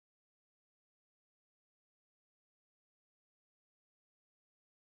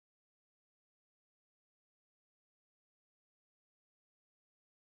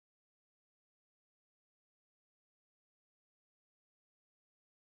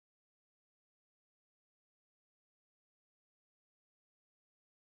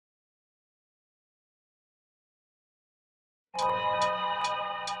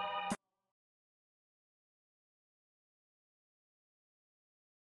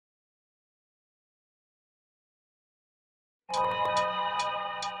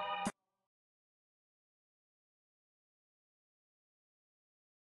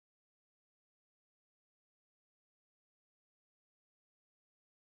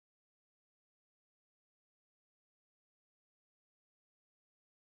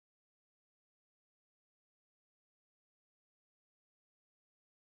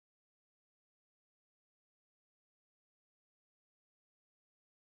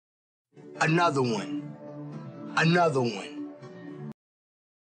Another one. Another one.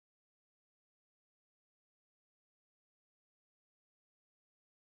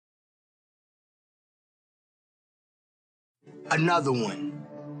 Another one.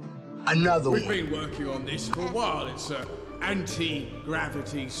 Another one. We've been working on this for a while. It's an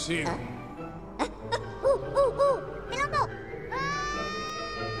anti-gravity serum.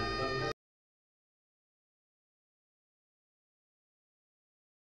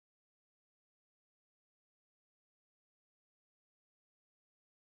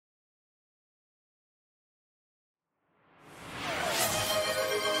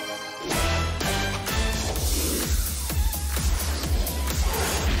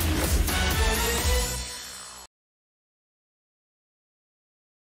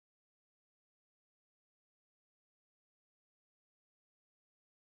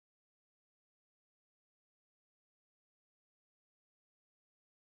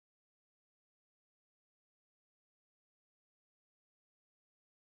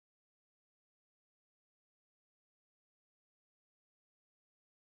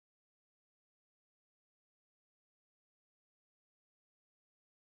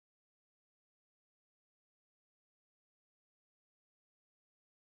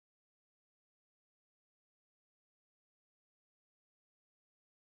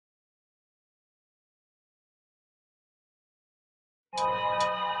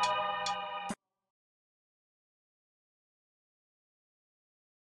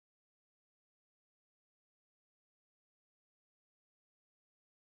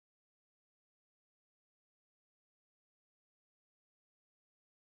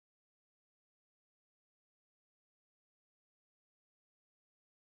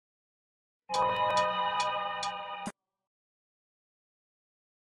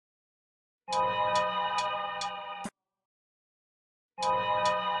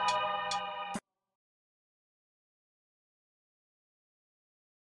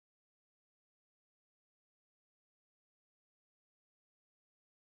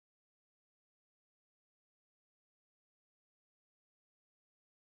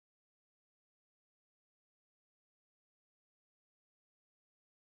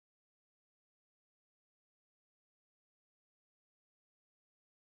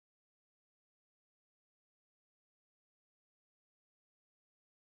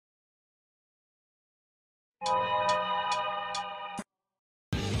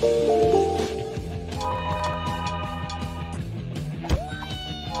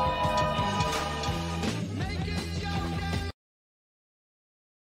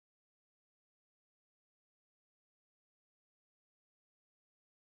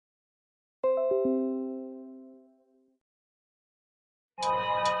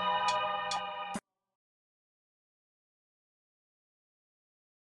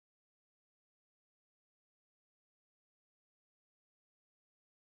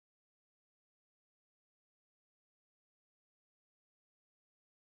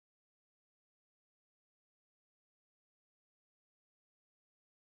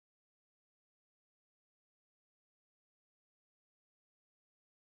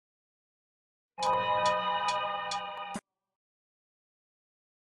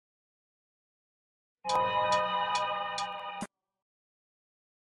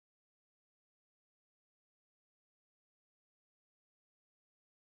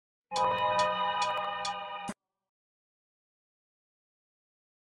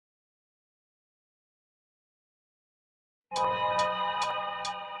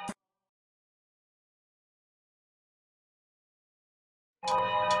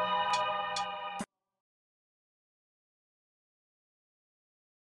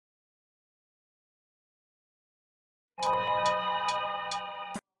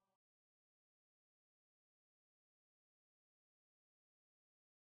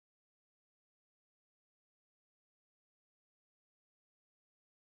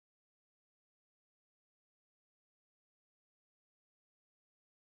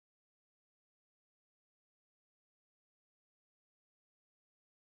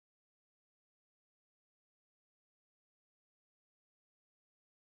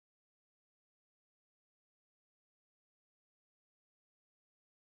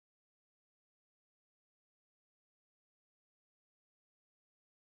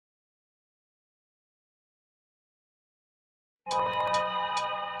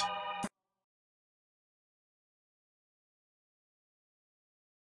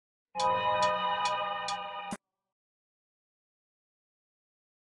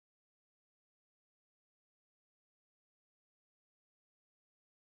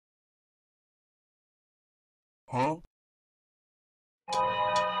 Huh?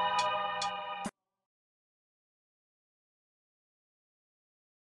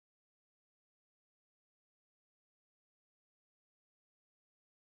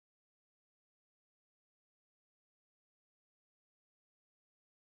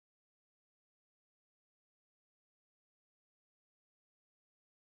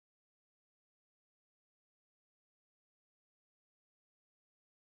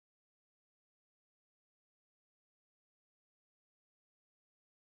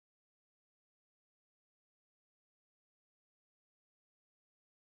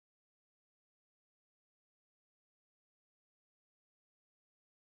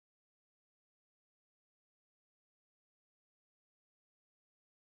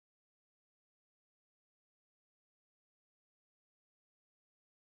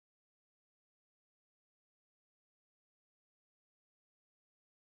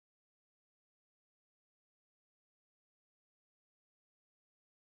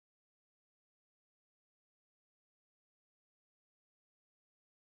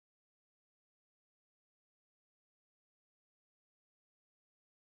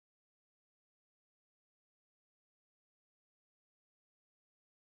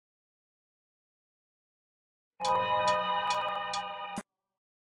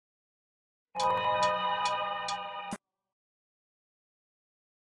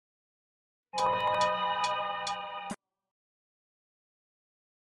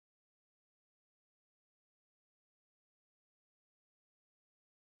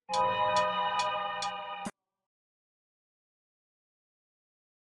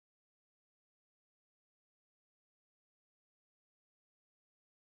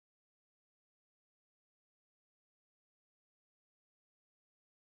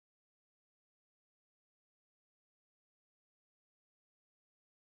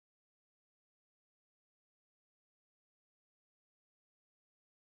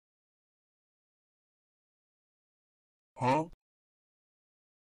 Huh?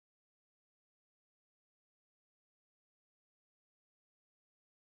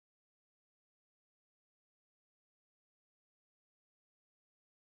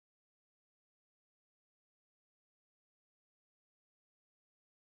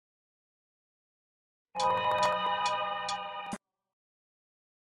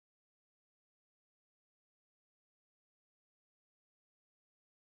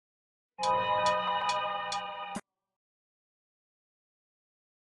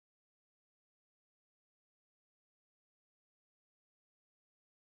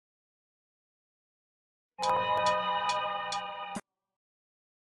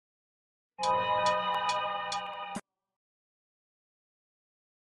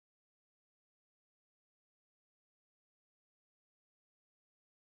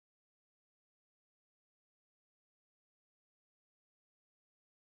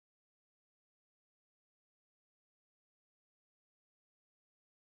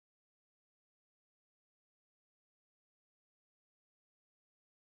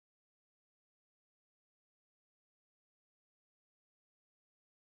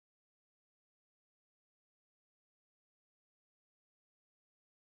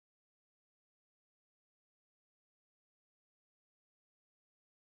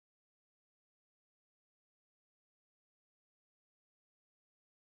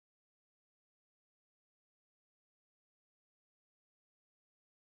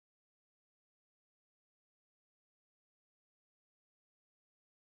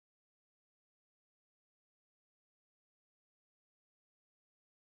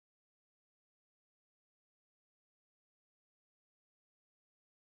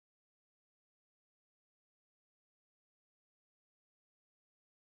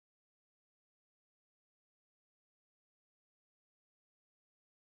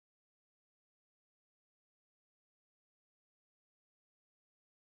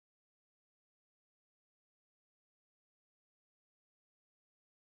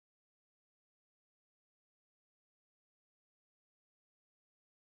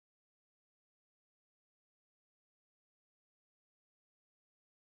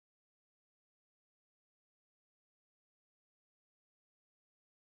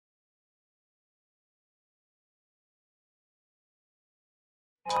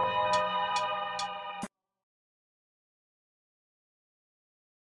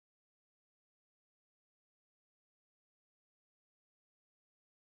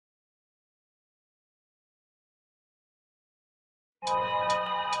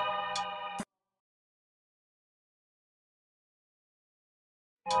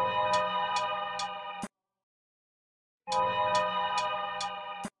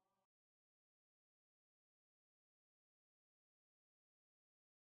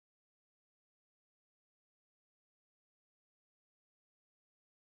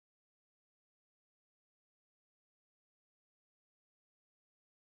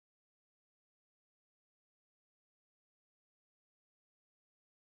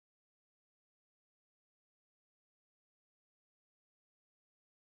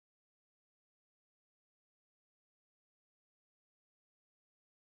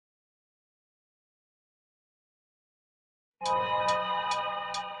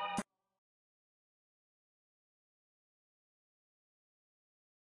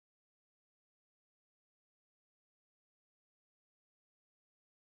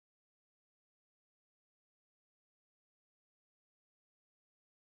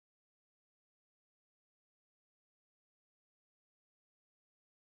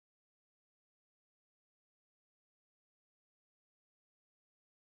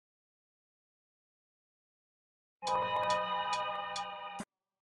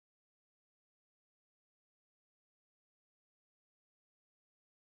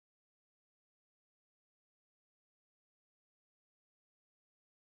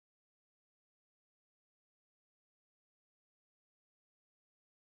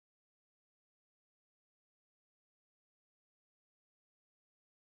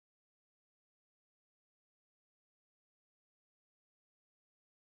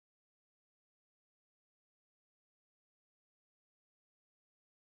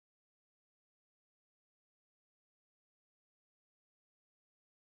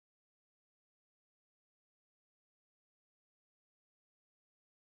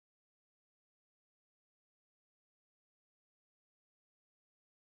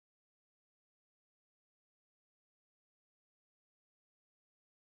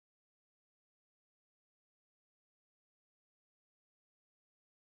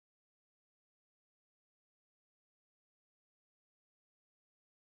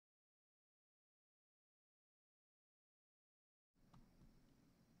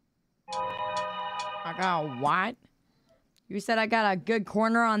 I got a what? You said I got a good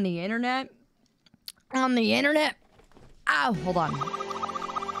corner on the internet? On the internet? Ow, hold on.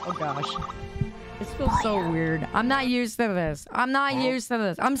 Oh gosh. This feels so weird. I'm not used to this. I'm not used to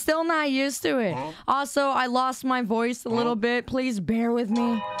this. I'm still not used to it. Also, I lost my voice a little bit. Please bear with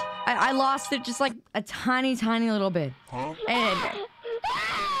me. I lost it just like a tiny, tiny little bit. And...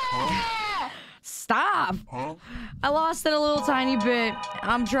 Stop! I lost it a little tiny bit.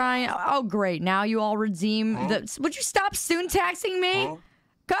 I'm trying. Oh, great. Now you all redeem the... Would you stop soon taxing me?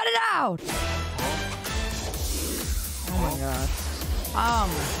 Cut it out! Oh my god.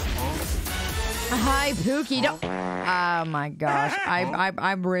 Hi, Pookie. Don't... Oh my gosh.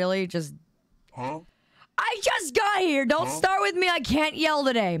 I'm really just... I just got here. Don't start with me. I can't yell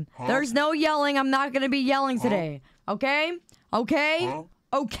today. There's no yelling. I'm not gonna be yelling today. Okay? Okay?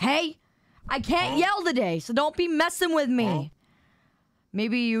 Okay? I can't yell today, so don't be messing with me.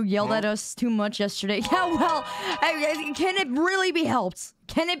 Maybe you yelled at us too much yesterday. Yeah, well, can it really be helped?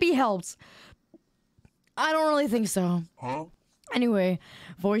 Can it be helped? I don't really think so. Anyway,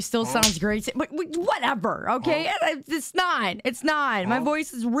 voice still sounds great. But whatever, okay? It's not. It's not. My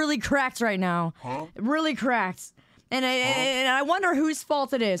voice is really cracked right now. Really cracked. And I wonder whose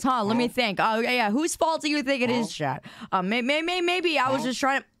fault it is, huh? Let me think. Oh, yeah, whose fault do you think it is, chat? Maybe I was just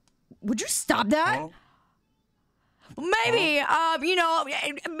trying to... Would you stop that? Maybe, you know,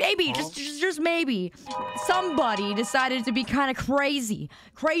 maybe, just maybe, somebody decided to be kind of crazy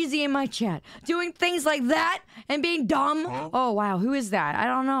in my chat, doing things like that and being dumb. Oh, wow, who is that? I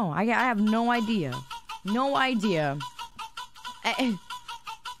don't know. I have no idea. No idea. Did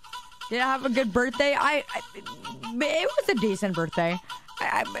I have a good birthday? It was a decent birthday.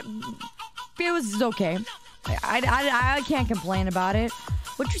 It was okay. I can't complain about it.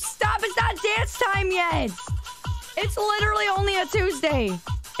 Would you stop? It's not dance time yet. It's literally only a Tuesday.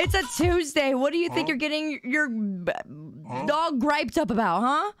 It's a Tuesday. What do you think you're getting your dog griped up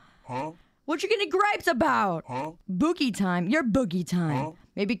about, huh? What you getting griped about? Boogie time. Your boogie time.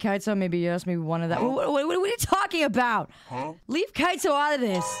 Maybe Kaito, maybe yes, maybe one of that. What are you talking about? Leave Kaito out of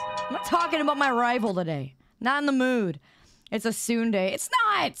this. I'm not talking about my rival today. Not in the mood. It's a Tsunsday. It's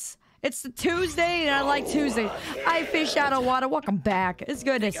not. It's the Tuesday, and I like Tuesday. I fish out of water. Welcome back. It's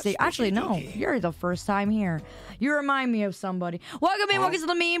good to see. Actually, no. You're the first time here. You remind me of somebody. Welcome in. Welcome to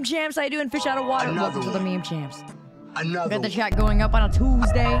the meme champs. How you doing? Fish out of water. Welcome to the meme champs. Got the chat going up on a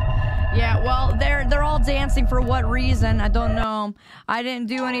Tuesday. Yeah, well, they're all dancing for what reason? I don't know. I didn't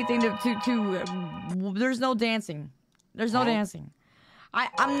do anything to there's no dancing. There's no dancing.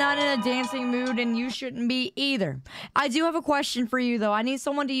 I'm not in a dancing mood, and you shouldn't be either. I do have a question for you, though. I need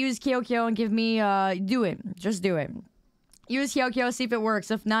someone to use Kyokyo and give me, do it. Just do it. Use Kyokyo, see if it works.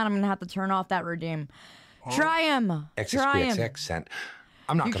 If not, I'm gonna have to turn off that redeem. Try him. Try him. Sent.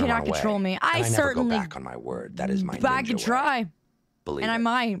 I'm not you gonna cannot run control away. me. I certainly never go back on my word. That is my ninja I can try. Believe and it. I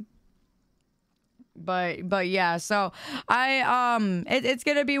might. But yeah, so it's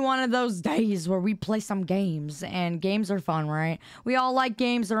gonna be one of those days where we play some games, and games are fun, right? We all like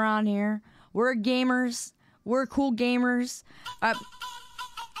games around here. We're gamers. We're cool gamers.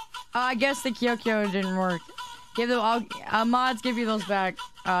 I guess the Kyokyo didn't work. Give them mods. Give you those back.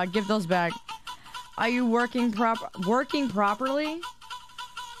 Give those back. Are you working properly?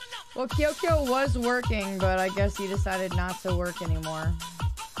 Well, Kyokyo was working, but I guess he decided not to work anymore.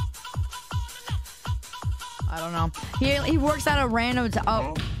 I don't know. He works at a random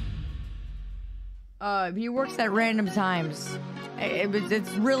he works at random times. It's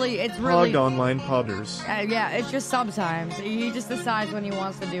really Hog online podders. yeah, it's just sometimes. He just decides when he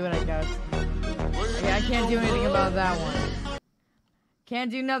wants to do it, I guess. Yeah, I can't do anything about that one. Can't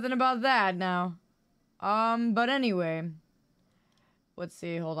do nothing about that now. But anyway. Let's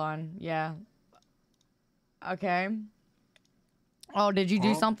see, hold on. Yeah. Okay. Oh, did you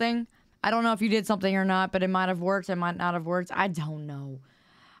do something? I don't know if you did something or not, but it might have worked. It might not have worked. I don't know.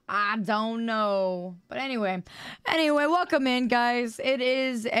 I don't know. But anyway, welcome in, guys. It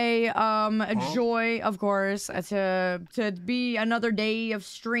is a joy, of course, to be another day of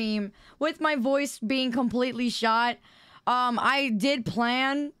stream with my voice being completely shot. I did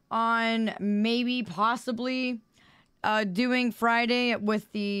plan on maybe possibly doing Friday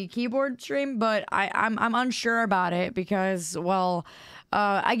with the keyboard stream, but I'm unsure about it because, well,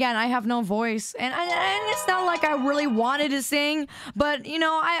 again, I have no voice, and it's not like I really wanted to sing, but you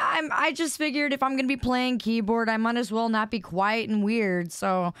know, I just figured if I'm gonna be playing keyboard, I might as well not be quiet and weird.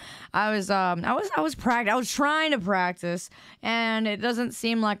 So I was trying to practice, and it doesn't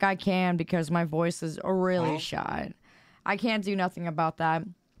seem like I can because my voice is really shot. I can't do nothing about that.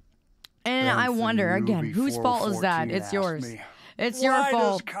 And I wonder again, whose fault is that? It's yours. It's your fault. Why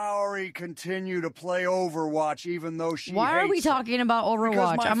does Kaori continue to play Overwatch even though she Why are we hates it? talking about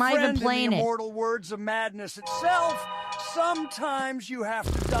Overwatch? Because I'm not even playing in the it. immortal words of Madness itself, sometimes you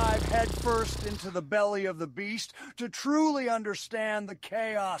have to dive headfirst into the belly of the beast to truly understand the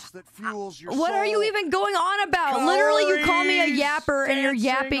chaos that fuels your What soul. are you even going on about? Literally, you call me a yapper and you're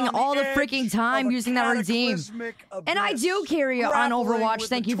yapping all the freaking time using that redeem. And I do carry on Overwatch.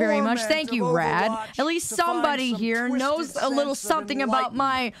 Thank you very much. Thank you, Rad. At least somebody here knows a little something about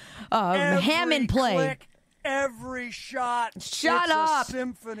my Hammond play. Every shot. Shut it's up. A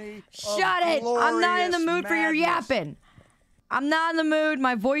symphony. Shut it. I'm not in the mood for your yapping. I'm not in the mood.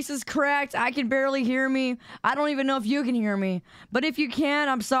 My voice is cracked. I can barely hear me. I don't even know if you can hear me. But if you can,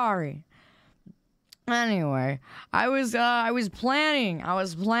 I'm sorry. Anyway, I was planning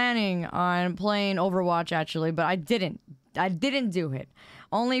on playing Overwatch actually, but I didn't do it.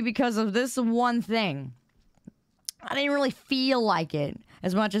 Only because of this one thing. I didn't really feel like it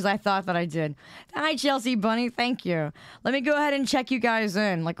as much as I thought that I did. Hi, Chelsea Bunny. Thank you. Let me go ahead and check you guys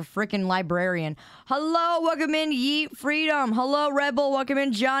in like a freaking librarian. Hello, welcome in Yeet Freedom. Hello, Rebel. Welcome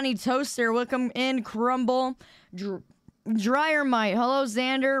in Johnny Toaster. Welcome in Crumble. Dryer Mite. Hello,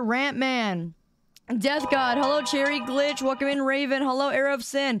 Xander. Rantman. Death God, hello Cherry Glitch, welcome in Raven, hello Arrow of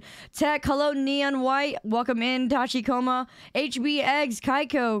Sin, Tech, hello Neon White, welcome in Tachikoma, HB Eggs,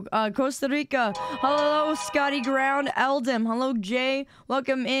 Kaiko, Costa Rica, hello Scotty Ground, Eldem, hello Jay,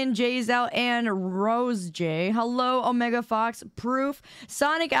 welcome in Jay's Out and Rose J, hello Omega Fox, Proof,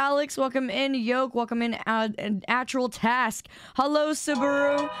 Sonic Alex, welcome in Yoke, welcome in Actual Task, hello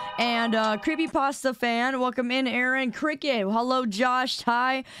Subaru, and Creepypasta Fan, welcome in Aaron Cricket, hello Josh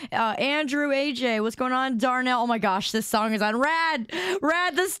Ty, Andrew AJ, what's going on, Darnell? Oh my gosh, this song is on. Rad,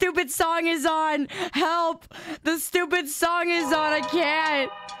 the stupid song is on. Help, the stupid song is on. I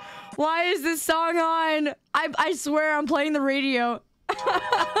can't. Why is this song on? I swear I'm playing the radio.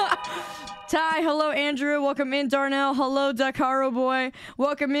 Ty, hello Andrew, welcome in Darnell, hello Dakaro Boy,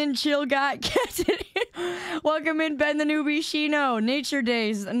 welcome in Chill Got welcome in Ben the Newbie Shino, Nature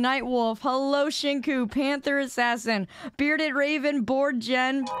Days, Night Wolf, hello Shinku, Panther Assassin, Bearded Raven, Board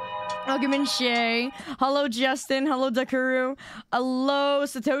Jen, welcome in Shay, hello Justin, hello Dakuru, hello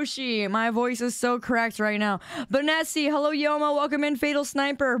Satoshi, my voice is so cracked right now, Bonessi, hello Yoma, welcome in Fatal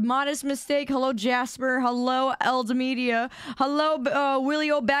Sniper, Modest Mistake, hello Jasper, hello Eld Media, hello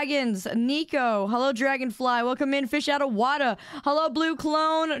Willie O'Baggins, Nico, hello Dragonfly, welcome in Fish Out of Wada, hello Blue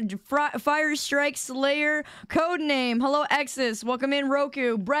Clone, Fire Strike Slayer, Codename, hello Exus, welcome in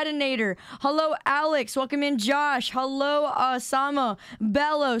Roku, Bredinator, hello Alex, welcome in Josh, hello Sama,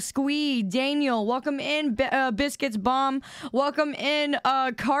 Bello, Squee, Daniel, welcome in Biscuits Bomb, welcome in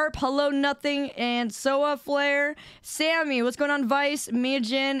Carp, hello Nothing, and Soa Flare, Sammy, what's going on Vice,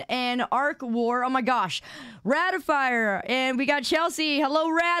 Mijin, and Arc War, oh my gosh, Ratifier, and we got Chelsea, hello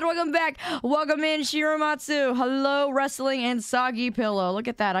Rad, welcome back, welcome in Shiramatsu, hello Wrestling, and Soggy Pillow. Look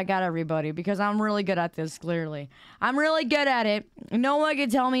at that, I got everybody because I'm really good at this, clearly. I'm really good at it. No one can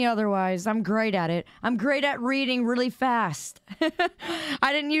tell me otherwise. I'm great at it. I'm great at reading really fast.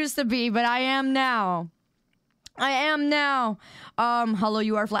 I didn't used to be, but I am now. Hello,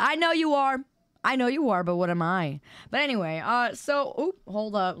 you are flat. I know you are, but what am I? But anyway,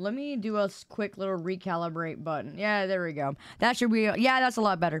 hold up. Let me do a quick little recalibrate button. Yeah, there we go. That should be, yeah, that's a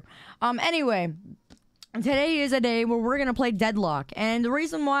lot better. Anyway, today is a day where we're gonna play Deadlock. And the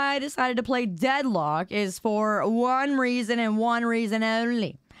reason why I decided to play Deadlock is for one reason and one reason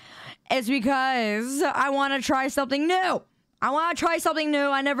only. It's because I want to try something new.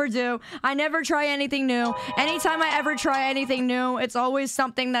 I never do. I never try anything new. Anytime I ever try anything new, it's always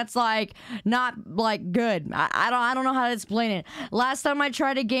something that's like not like good. I don't know how to explain it. Last time I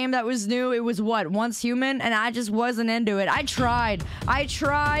tried a game that was new, it was what? Once Human, and I just wasn't into it. I tried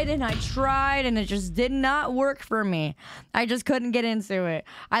and it just did not work for me. I just couldn't get into it.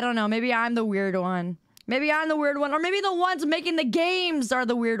 I don't know, maybe I'm the weird one. Or maybe the ones making the games are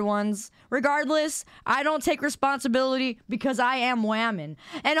the weird ones. Regardless, I don't take responsibility because I am whamming.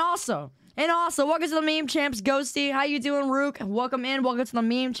 And also, welcome to the Meme Champs, Ghosty. How you doing, Rook? Welcome to the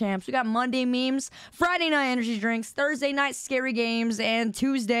Meme Champs. We got Monday memes, Friday night energy drinks, Thursday night scary games, and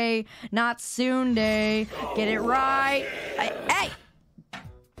Tuesday not soon day. Get it right. Hey!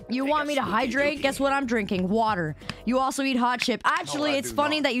 You want me to hydrate? Guess what I'm drinking? Water. You also eat hot chip. Actually, it's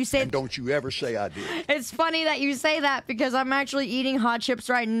funny that you say... And don't you ever say I did. It's funny that you say that because I'm actually eating hot chips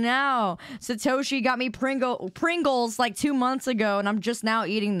right now. Satoshi got me Pringles like 2 months ago, and I'm just now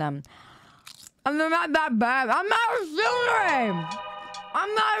eating them. I'm not that bad. I'm not a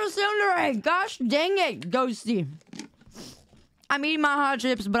tsundere. Gosh dang it, Ghosty. I'm eating my hot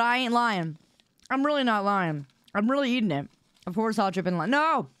chips, but I ain't lying. I'm really not lying. I'm really eating it. Of course, hot chip in line.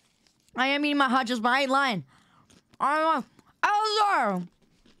 No! I am eating my hot chips, but I ain't lying. Alizar!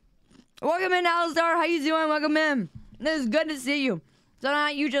 Welcome in, Alizar. How you doing? Welcome in. It is good to see you. So now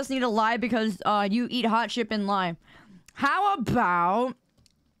you just need to lie because you eat hot chip and lie. How about...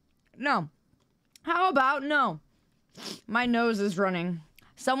 No. How about no? My nose is running.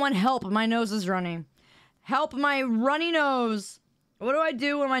 Someone help, my nose is running. Help my runny nose. What do I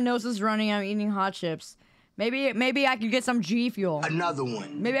do when my nose is running? I'm eating hot chips. Maybe I can get some G Fuel. Another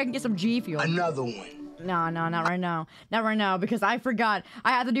one. Maybe I can get some G Fuel. Another one. No, not right now. Not right now, because I forgot.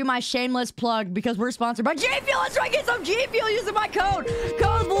 I have to do my shameless plug because we're sponsored by G Fuel. Let's try to get some G Fuel using my code.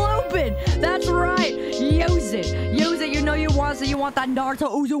 Code Lupine. That's right. Use it. Use it. You know you want, so you want that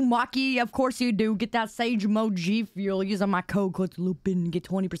Naruto Uzumaki. Of course you do. Get that Sage Mode G Fuel using my code Lupine. Get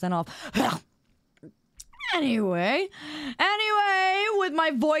 20% off. Anyway, with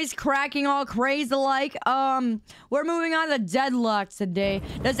my voice cracking all crazy like, we're moving on to Deadlock today.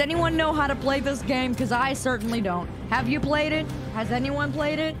 Does anyone know how to play this game? Because I certainly don't. Have you played it? Has anyone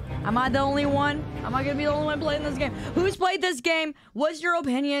played it? Am I the only one? Am I gonna be the only one playing this game? Who's played this game? What's your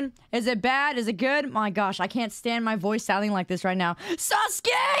opinion? Is it bad? Is it good? My gosh, I can't stand my voice sounding like this right now. Sasuke!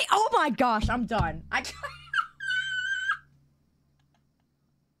 Oh my gosh, I'm done.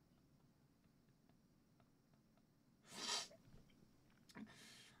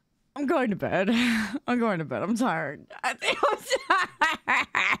 I'm going to bed. I'm going to bed. I'm tired. I think I'm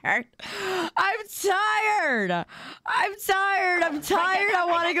tired. I'm tired. I'm tired. I'm tired. I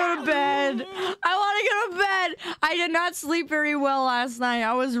want to go to bed. I want to go to bed. I did not sleep very well last night.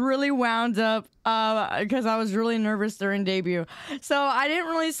 I was really wound up because I was really nervous during debut. So I didn't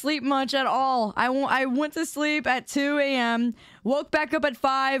really sleep much at all. I went to sleep at 2 a.m., woke back up at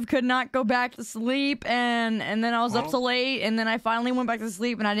 5, could not go back to sleep, and then I was up till 8, and then I finally went back to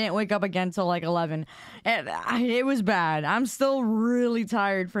sleep, and I didn't wake up again till like 11. And it was bad. I'm still really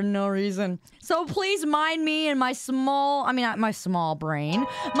tired for no reason. So please mind me and my not my small brain,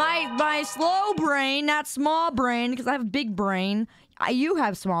 my slow brain, not small brain, because I have a big brain. You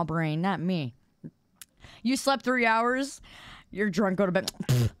have small brain, not me. You slept 3 hours, you're drunk, go to bed.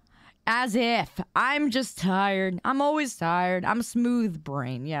 As if. I'm just tired. I'm always tired. I'm smooth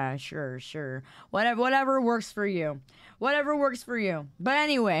brain. Yeah, sure. Whatever works for you. Whatever works for you. But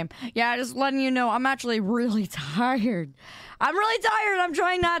anyway, yeah, just letting you know, I'm actually really tired. I'm really tired. I'm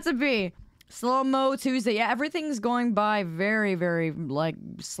trying not to be. Slow-mo Tuesday. Yeah, everything's going by very, very, like,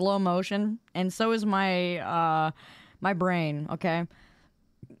 slow motion. And so is my brain, okay?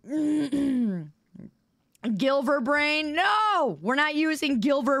 Gilver brain? No! We're not using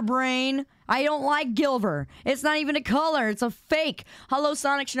Gilver brain. I don't like Gilver. It's not even a color. It's a fake. Hello,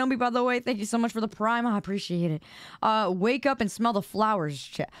 Sonic Shinobi, by the way. Thank you so much for the prime. I appreciate it. Wake up and smell the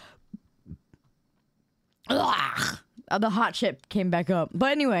flowers. Ugh. The hot chip came back up.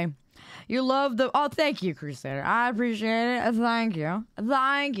 But anyway, you love the... Oh, thank you, Crusader. I appreciate it. Thank you.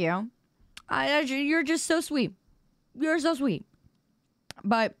 Thank you. You're just so sweet. You're so sweet.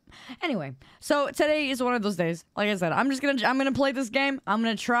 But anyway, so today is one of those days. Like I said, I'm gonna play this game. I'm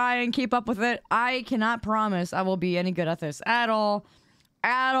gonna try and keep up with it. I cannot promise I will be any good at this at all.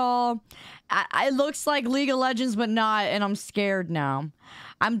 It looks like League of Legends, but not, and I'm scared now.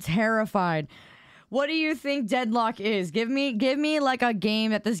 I'm terrified. What do you think Deadlock is? Give me like a game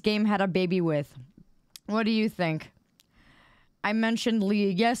that this game had a baby with. What do you think? I mentioned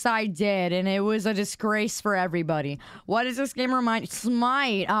League. Yes, I did, and it was a disgrace for everybody. What does this game remind?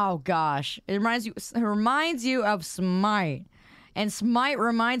 Smite. Oh gosh, it reminds you of Smite, and Smite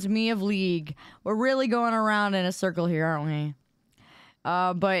reminds me of League. We're really going around in a circle here, aren't we?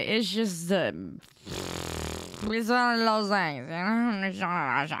 But it's just it's one of those things.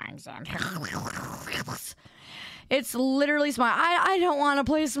 It's literally Smite. I don't want to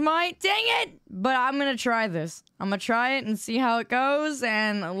play Smite. Dang it! But I'm going to try this. I'm going to try it and see how it goes.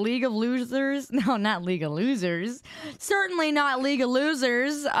 And League of Losers. No, not League of Losers. Certainly not League of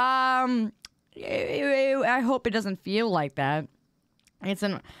Losers. I hope it doesn't feel like that. It's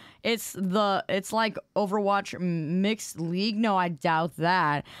like Overwatch mixed League. No, I doubt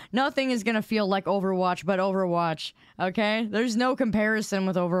that. Nothing is gonna feel like Overwatch but Overwatch, okay? There's no comparison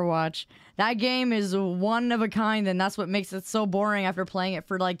with Overwatch. That game is one of a kind, and that's what makes it so boring after playing it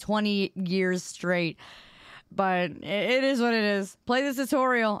for like 20 years straight. But it is what it is. Play the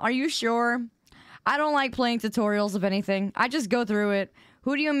tutorial. Are you sure? I don't like playing tutorials of anything. I just go through it.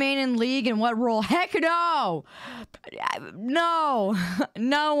 Who do you main in League and what role? Heck no! No.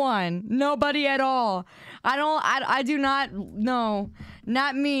 No one. Nobody at all. I do not, no.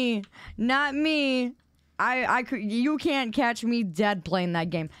 Not me. Not me. You can't catch me dead playing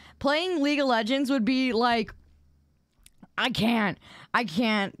that game. Playing League of Legends would be like, I can't.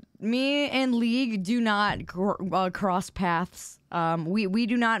 Me and League do not cross paths. We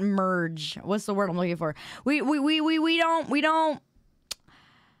do not merge. What's the word I'm looking for? We don't.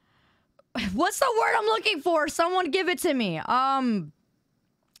 What's the word I'm looking for? Someone give it to me. I'm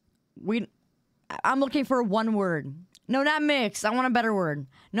looking for one word. No, not mix. I want a better word.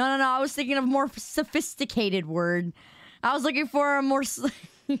 No. I was thinking of a more sophisticated word. I was looking for a more...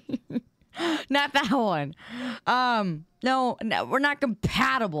 Not that one. No, we're not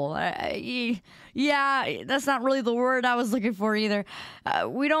compatible. Yeah, that's not really the word I was looking for either.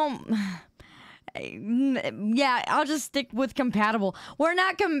 We don't... Yeah, I'll just stick with compatible. We're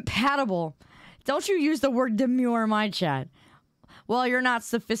not compatible. Don't you use the word demure in my chat. Well, you're not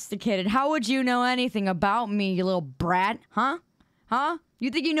sophisticated. How would you know anything about me, you little brat? Huh? You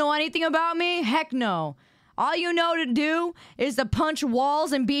think you know anything about me? Heck no. All you know to do is to punch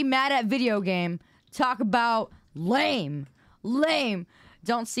walls and be mad at video game. Talk about lame.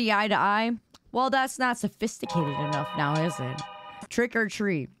 Don't see eye to eye? Well, that's not sophisticated enough now, is it? Trick or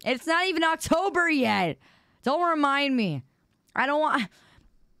treat. It's not even October yet. Don't remind me. I don't want...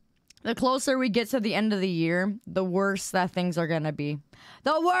 The closer we get to the end of the year, the worse that things are gonna be.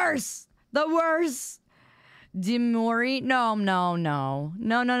 The worse! Demori? No. No.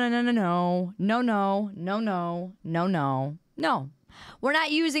 We're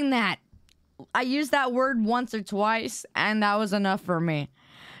not using that. I used that word once or twice, and that was enough for me.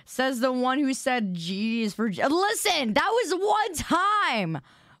 Says the one who said G's for... Listen, that was one time,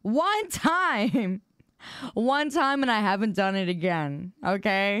 and I haven't done it again,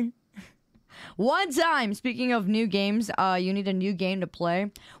 okay? One time. Speaking of new games, you need a new game to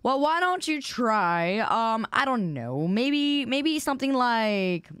play. Well, why don't you try, I don't know, maybe something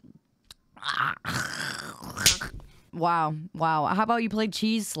like... Wow. How about you play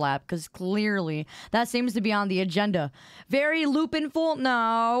Cheese Slap? Because clearly that seems to be on the agenda. Very Lupinful?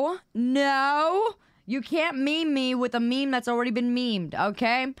 No. You can't meme me with a meme that's already been memed,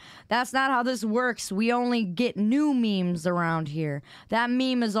 okay? That's not how this works. We only get new memes around here. That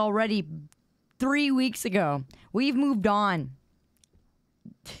meme is already 3 weeks ago. We've moved on.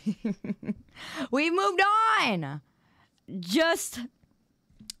 We've moved on. Just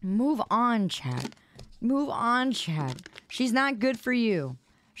move on, chat. Move on, chat. She's not good for you.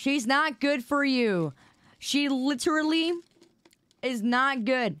 She's not good for you. She literally is not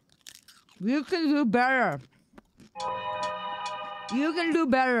good. You can do better. You can do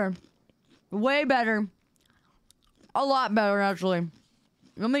better. Way better. A lot better, actually.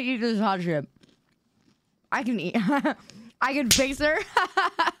 Let me eat this hot chip. I can eat. I can fix her.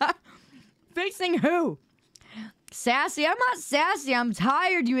 Fixing who? Sassy? I'm not sassy. I'm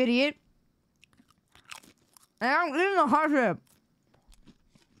tired, you idiot. And I'm eating a hot chip.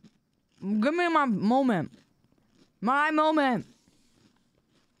 Give me my moment. My moment.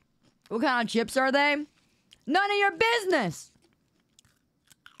 What kind of chips are they? None of your business.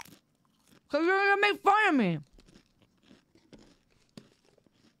 Because you're going to make fun of me.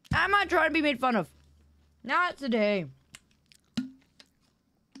 I'm not trying to be made fun of. Not today.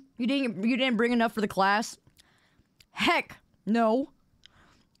 You didn't bring enough for the class? Heck, no.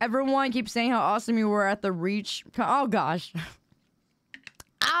 Everyone keeps saying how awesome you were at the Reach. Oh, gosh.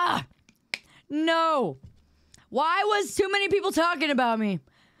 No. Why was too many people talking about me?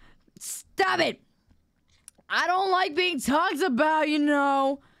 Stop it. I don't like being talked about, you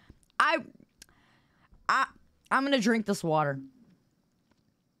know. I'm gonna drink this water.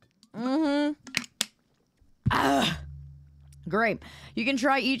 Great. You can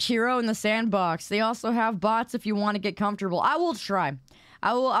try each hero in the sandbox. They also have bots if you want to get comfortable. I will try.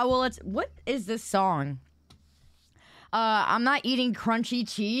 I will. What is this song? I'm not eating crunchy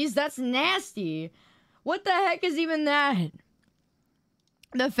cheese. That's nasty. What the heck is even that?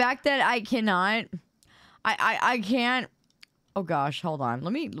 The fact that I cannot... I can't... Oh gosh, hold on.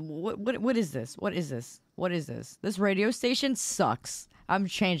 Let me... What is this? What is this? What is this? This radio station sucks. I'm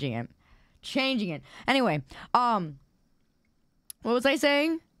changing it. Anyway, what was I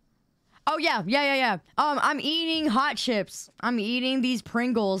saying? Oh yeah. I'm eating hot chips. I'm eating these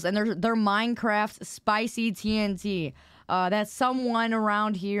Pringles, and they're Minecraft spicy TNT. That someone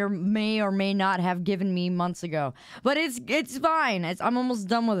around here may or may not have given me months ago. But it's fine. I'm almost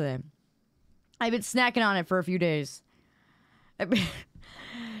done with it. I've been snacking on it for a few days.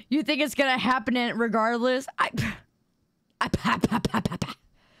 You think it's gonna happen regardless?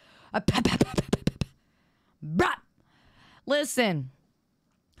 Listen.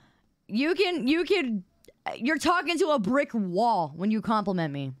 You're talking to a brick wall when you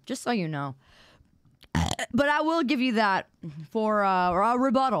compliment me. Just so you know. But I will give you that for a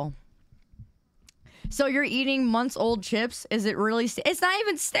rebuttal. So you're eating months-old chips? Is it really? It's not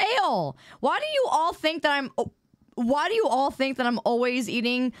even stale. Why do you all think that I'm always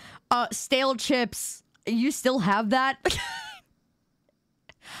eating stale chips? You still have that?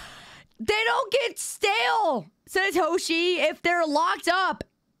 They don't get stale, Satoshi, if they're locked up.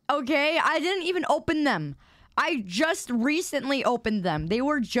 Okay, I didn't even open them. I just recently opened them. They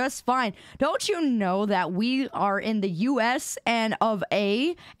were just fine. Don't you know that we are in the US and of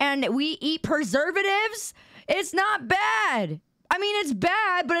A and we eat preservatives? It's not bad. I mean, it's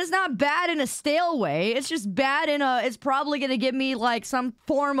bad, but it's not bad in a stale way. It's just bad in a, it's probably going to give me like some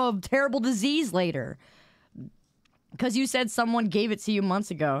form of terrible disease later. Because you said someone gave it to you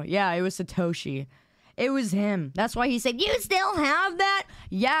months ago. Yeah, it was Satoshi. It was him. That's why he said, you still have that?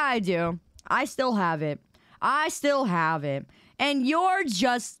 Yeah, I do. I still have it. I still have it. And you're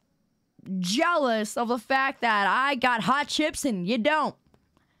just jealous of the fact that I got hot chips and you don't.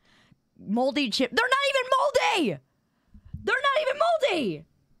 Moldy chip. They're not even moldy. They're not even moldy.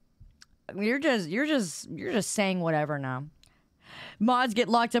 I mean, you're just saying whatever now. Mods get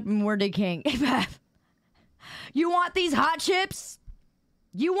locked up in Word King. You want these hot chips?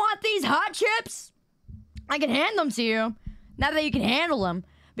 You want these hot chips? I can hand them to you. Not that you can handle them.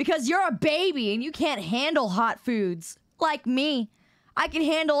 Because you're a baby and you can't handle hot foods. Like me. I can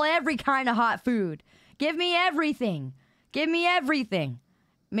handle every kind of hot food. Give me everything. Give me everything.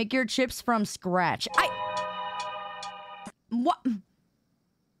 Make your chips from scratch. What?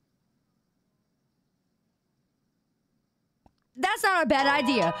 That's not a bad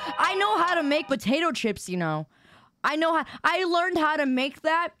idea. I know how to make potato chips, you know. I learned how to make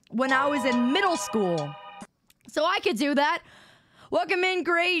that when I was in middle school. So I could do that. Welcome in,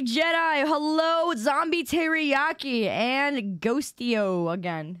 Grey Jedi. Hello, Zombie Teriyaki and Ghostio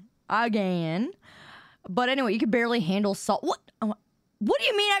again. But anyway, you can barely handle salt. What do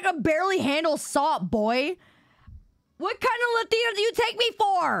you mean I can barely handle salt, boy? What kind of Latino do you take me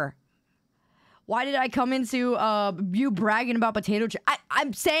for? Why did I come into you bragging about potato chips?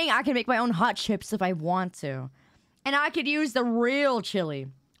 I'm saying I can make my own hot chips if I want to. And I could use the real chili.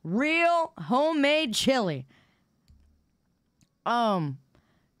 Real homemade chili.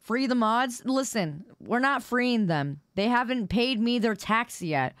 Free the mods? Listen, we're not freeing them. They haven't paid me their tax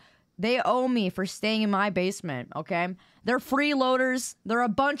yet. They owe me for staying in my basement, okay? They're freeloaders. They're a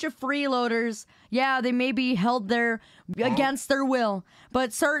bunch of freeloaders. Yeah, they may be held there against their will,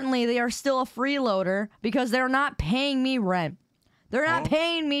 but certainly they are still a freeloader because they're not paying me rent. They're not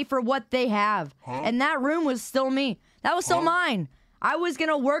paying me for what they have. And that room was still me. That was still mine. I was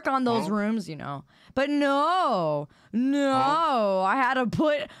gonna work on those rooms, you know. But no, I had to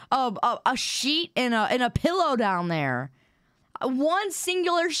put a sheet in a pillow down there. One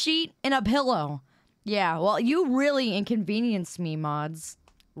singular sheet in a pillow. Yeah, well, you really inconvenienced me, mods.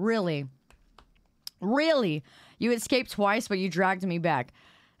 Really. Really. You escaped twice, but you dragged me back.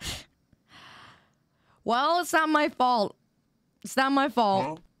 Well, it's not my fault. It's not my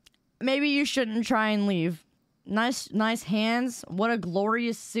fault. Maybe you shouldn't try and leave. Nice hands. What a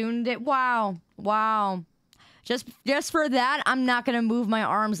glorious soon day. Wow. Just for that, I'm not gonna move my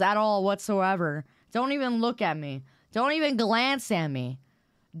arms at all whatsoever. Don't even look at me. Don't even glance at me.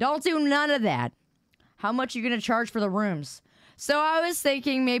 Don't do none of that. How much are you gonna charge for the rooms? So I was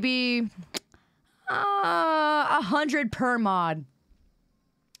thinking maybe 100 per mod.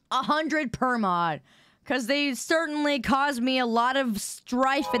 100 per mod. Because they certainly cause me a lot of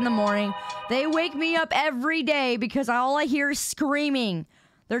strife in the morning. They wake me up every day because all I hear is screaming.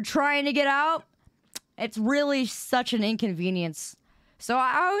 They're trying to get out. It's really such an inconvenience. So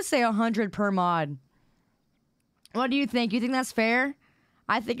I would say 100 per mod. What do you think? You think that's fair?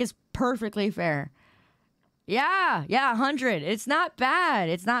 I think it's perfectly fair. Yeah, 100. It's not bad.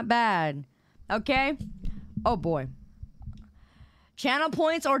 It's not bad. Okay? Oh boy. Channel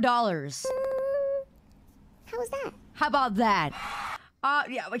points or dollars? How was that? How about that?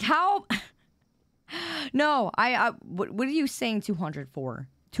 Yeah, like how? No, what are you saying 200 for?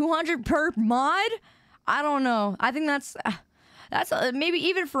 200 per mod? I don't know. I think that's maybe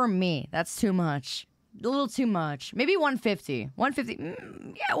even for me, that's too much. A little too much. Maybe 150. 150.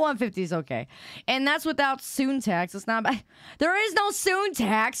 Yeah, 150 is okay. And that's without soon tax. It's not bad. There is no soon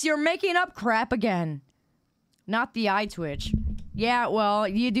tax. You're making up crap again. Not the iTwitch. Yeah, well,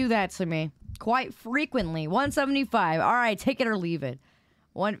 you do that to me. Quite frequently. 175. All right, take it or leave it.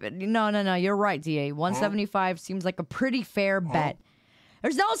 No. You're right, DA. 175 seems like a pretty fair bet.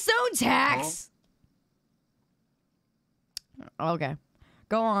 There's no soon tax. Okay.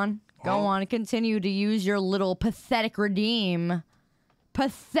 Go on. Go on. Continue to use your little pathetic redeem.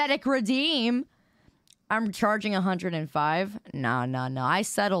 Pathetic redeem. I'm charging 105. No. I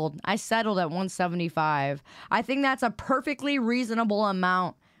settled at 175. I think that's a perfectly reasonable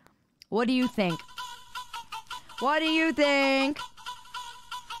amount. What do you think? What do you think?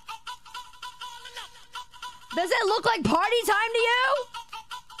 Does it look like party time to you?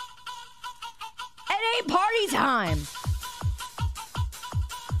 It ain't party time.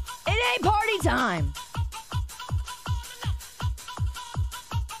 It ain't party time.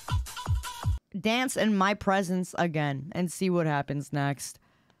 Dance in my presence again and see what happens next.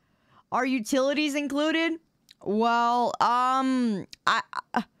 Are utilities included? Well, I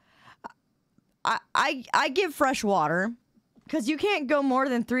give fresh water because you can't go more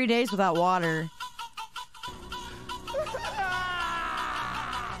than 3 days without water.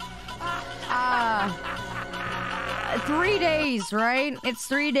 3 days, right? It's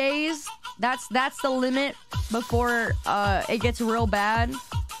 3 days. That's the limit before it gets real bad.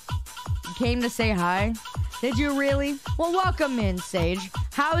 Came to say hi. Did you really? Well, welcome in, Sage.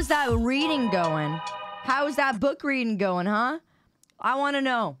 How's that reading going? How's that book reading going, huh? I want to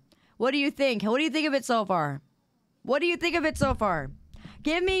know. What do you think? What do you think of it so far? What do you think of it so far?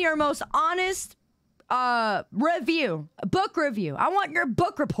 Give me your most honest review. Book review. I want your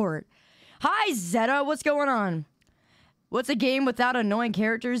book report. Hi, Zeta. What's going on? What's a game without annoying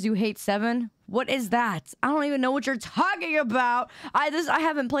characters? You hate 7? What is that? I don't even know what you're talking about. I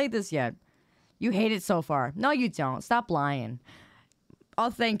haven't played this yet. You hate it so far. No, you don't. Stop lying.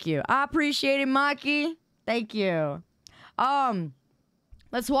 Oh, thank you. I appreciate it, Maki. Thank you.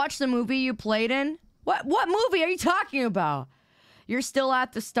 Let's watch the movie you played in. What movie are you talking about? You're still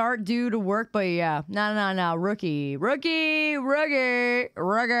at the start due to work, but yeah. No. Rookie.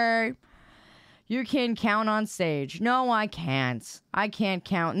 You can count on Sage. No, I can't. I can't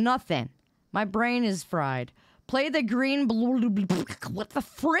count nothing. My brain is fried. Play the green blue. What the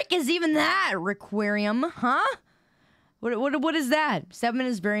frick is even that? Requiem, huh? What is that? 7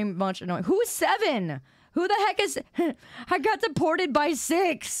 is very much annoying. Who is 7? Who the heck is... I got deported by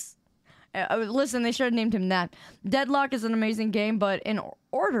 6. Listen, they should have named him that. Deadlock is an amazing game, but in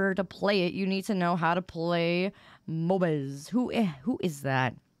order to play it, you need to know how to play MOBAs. Who is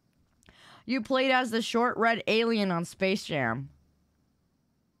that? You played as the short red alien on Space Jam.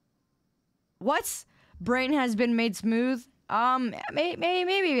 What? Brain has been made smooth?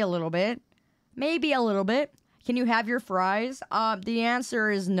 Maybe a little bit. Maybe a little bit. Can you have your fries? The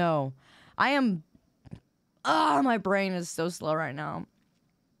answer is no. I am... my brain is so slow right now.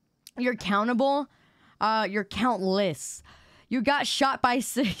 You're countable? You're countless. You got shot by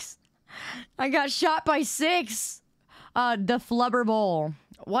 6. I got shot by 6. The flubber bowl.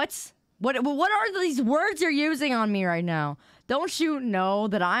 What? What are these words you're using on me right now? Don't you know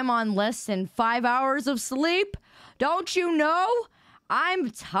that I'm on less than 5 hours of sleep? Don't you know?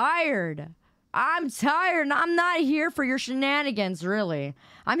 I'm tired. I'm tired, and I'm not here for your shenanigans, really.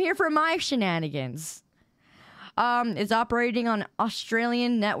 I'm here for my shenanigans. It's operating on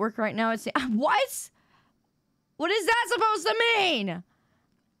Australian network right now. It's what? What is that supposed to mean?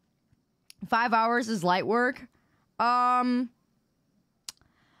 5 hours is light work.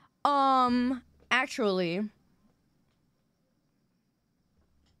 Actually.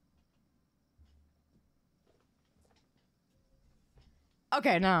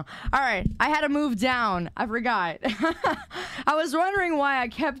 Okay, no. All right. I had to move down. I forgot. I was wondering why I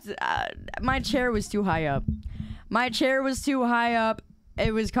kept... my chair was too high up. My chair was too high up.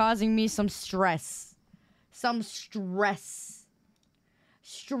 It was causing me some stress. Some stress.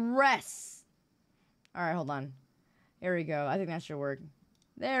 Stress. All right, hold on. Here we go. I think that should work.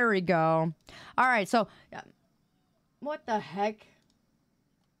 There we go. All right, so... what the heck?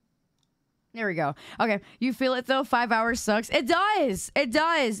 There we go. Okay, you feel it though? 5 hours sucks. It does. It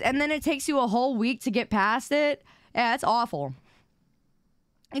does. And then it takes you a whole week to get past it. Yeah, it's awful.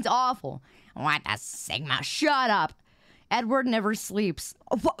 It's awful. What the Sigma? Shut up. Edward never sleeps.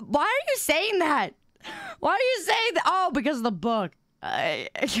 Why are you saying that? Why are you saying that? Oh, because of the book.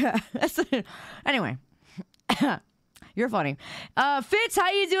 Anyway. You're funny. Fitz,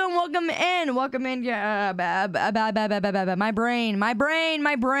 how you doing? Welcome in. Welcome in. My brain.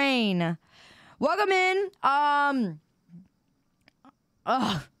 Welcome in.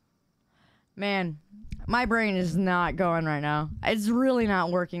 Man, my brain is not going right now. It's really not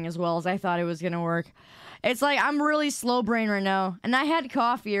working as well as I thought it was gonna work. It's like I'm really slow brain right now. And I had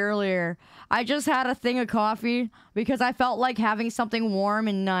coffee earlier. I just had a thing of coffee because I felt like having something warm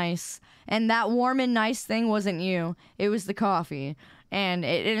and nice. And that warm and nice thing wasn't you. It was the coffee. And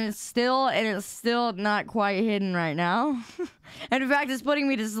it's still not quite hidden right now. And in fact, it's putting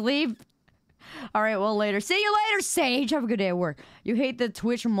me to sleep. All right, well, later. See you later, Sage. Have a good day at work. You hate the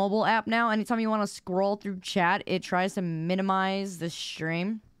Twitch mobile app now? Anytime you want to scroll through chat, it tries to minimize the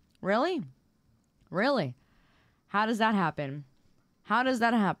stream? Really? Really? How does that happen? How does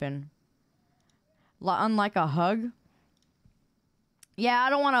that happen? Unlike a hug? Yeah, I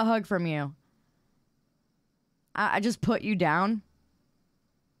don't want a hug from you. I just put you down.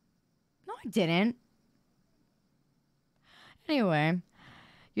 No, I didn't. Anyway,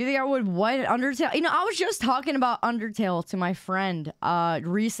 you think I would what Undertale? You know, I was just talking about Undertale to my friend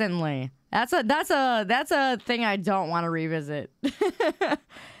recently. That's a thing I don't want to revisit. If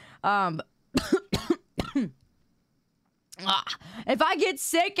I get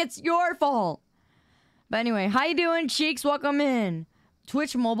sick, it's your fault. But anyway, how you doing, Cheeks? Welcome in.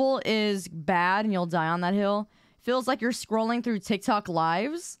 Twitch mobile is bad and you'll die on that hill. Feels like you're scrolling through TikTok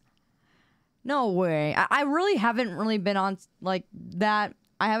lives. No way. I really haven't really been on like that.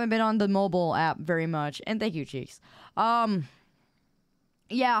 I haven't been on the mobile app very much. And thank you, Cheeks. Yeah,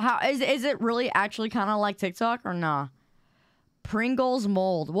 how is it really actually kind of like TikTok or nah? Pringles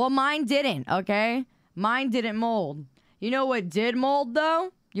mold. Well, mine didn't, okay? Mine didn't mold. You know what did mold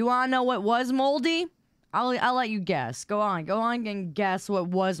though? You want to know what was moldy? I'll let you guess. Go on and guess what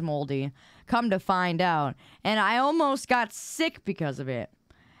was moldy. Come to find out. And I almost got sick because of it.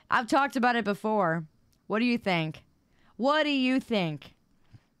 I've talked about it before. What do you think? What do you think?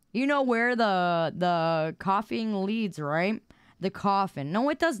 You know where the coughing leads, right? The coffin. No,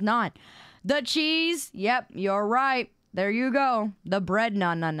 it does not. The cheese. Yep, you're right. There you go. The bread.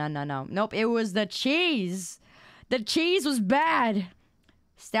 No. Nope, it was the cheese. The cheese was bad.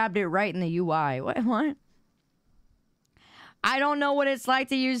 Stabbed it right in the UI. What? I don't know what it's like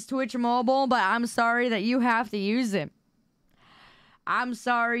to use Twitch mobile, but I'm sorry that you have to use it. I'm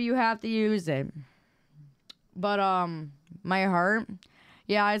sorry you have to use it. But, my heart,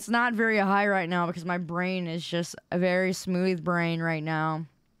 yeah, it's not very high right now because my brain is just a very smooth brain right now.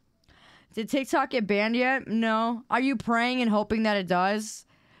 Did TikTok get banned yet? No. Are you praying and hoping that it does?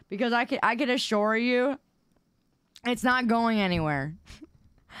 Because I can assure you, it's not going anywhere.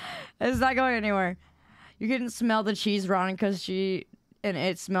 It's not going anywhere. You couldn't smell the cheese rotting because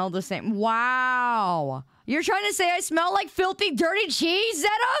it smelled the same. Wow. You're trying to say I smell like filthy, dirty cheese,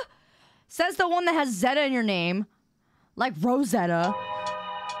 Zeta? Says the one that has Zeta in your name. Like Rosetta.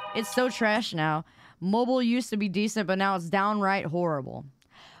 It's so trash now. Mobile used to be decent, but now it's downright horrible.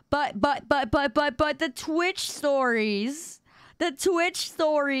 But the Twitch stories. The Twitch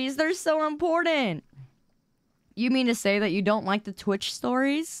stories, they're so important. You mean to say that you don't like the Twitch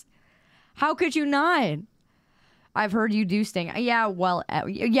stories? How could you not? I've heard you do sting. Yeah, well,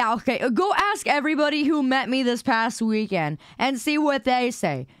 yeah, okay. Go ask everybody who met me this past weekend and see what they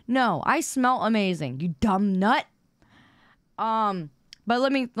say. No, I smell amazing, you dumb nut. But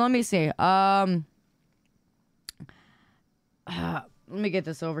let me see. Let me get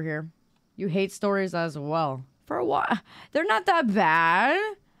this over here. You hate stories as well. For what? They're not that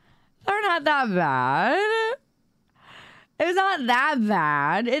bad. They're not that bad. It's not that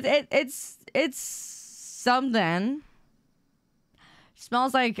bad. It's something.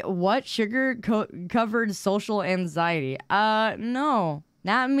 Smells like what? Sugar covered social anxiety. No,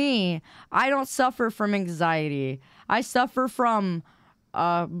 not me. I don't suffer from anxiety. I suffer from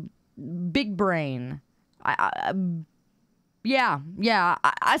big brain. I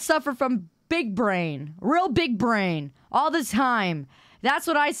suffer from big brain. Real big brain. All the time. That's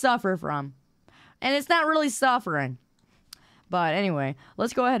what I suffer from. And it's not really suffering. But anyway,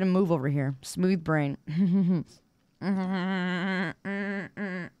 let's go ahead and move over here. Smooth brain.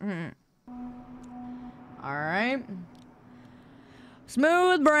 Alright.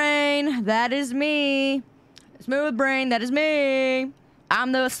 Smooth brain. That is me. Smooth brain. That is me.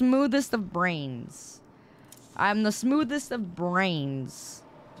 I'm the smoothest of brains. I'm the smoothest of brains.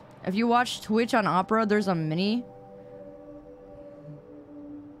 If you watch Twitch on Opera, there's a mini.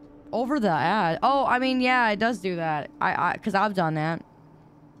 Over the ad. Oh, I mean, yeah, it does do that. Because I've done that.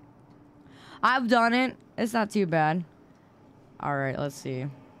 I've done it. It's not too bad. Alright, let's see.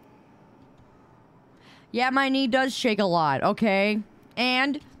 Yeah, my knee does shake a lot, okay?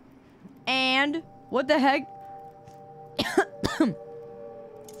 And, what the heck?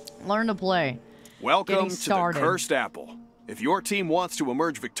 Learn to play. Welcome to the Cursed Apple. If your team wants to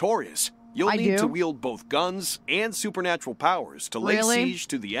emerge victorious, you'll need to wield both guns and supernatural powers to lay siege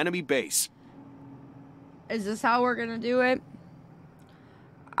to the enemy base. Is this how we're gonna do it?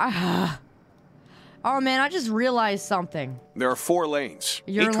 Oh man, I just realized something. There are 4 lanes.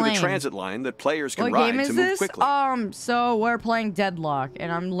 Each with a transit line that players can ride to move quickly. So we're playing Deadlock,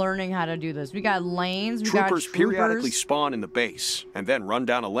 and I'm learning how to do this. We got lanes, we got troopers. Periodically spawn in the base, and then run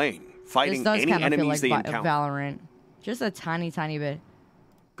down a lane, fighting this does any kind of feel enemies like they encounter. Valorant. Just a tiny bit.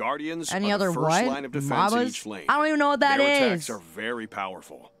 Guardians Any are other the first what? line of defense in Mobas? each lane. I don't even know what that Their is. attacks are very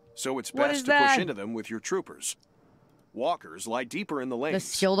powerful, so it's What best is to push that? into them with your troopers. Walkers lie deeper in the lanes. The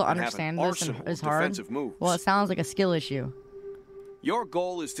skill to and have an understand this arsenal is of hard. defensive moves. Well, it sounds like a skill issue. Your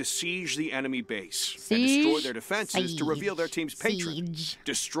goal is to siege the enemy base and Siege? destroy their defenses to reveal their team's patron. Siege.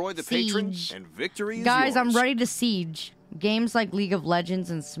 Destroy the Siege. patron, and victory is Guys, yours. I'm ready to siege. Games like League of Legends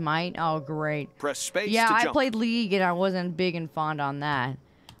and Smite. Oh, great. Press space Yeah, to I jump. played League and I wasn't big and fond on that.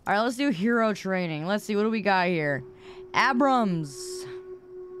 All right, let's do hero training. Let's see, what do we got here? Abrams.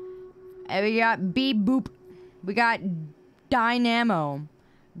 And we got Beep Boop. We got Dynamo.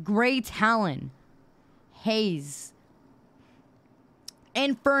 Grey Talon. Haze.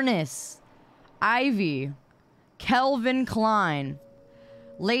 Infernus. Ivy. Kelvin Klein.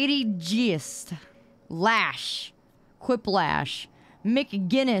 Lady Gist. Lash. Quiplash.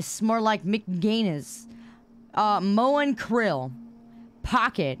 McGinnis. More like McGaines. Moen Krill.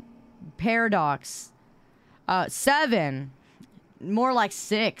 Pocket. Paradox. 7. More like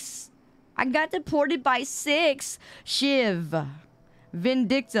 6. I got deported by 6. Shiv.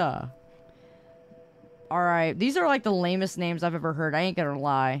 Vindicta. Alright, these are like the lamest names I've ever heard. I ain't gonna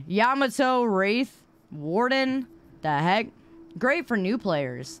lie. Yamato, Wraith, Warden. The heck? Great for new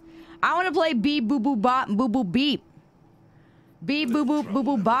players. I want to play Beep Boo Boo Bop Boo Boo Beep. Beep Boo Boo Boo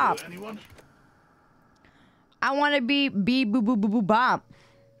Boo Bop. I want to be Beep Boo Boo Boo Boo Bop.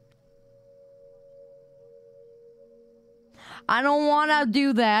 I don't want to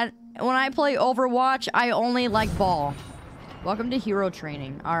do that. When I play Overwatch, I only like ball. Welcome to hero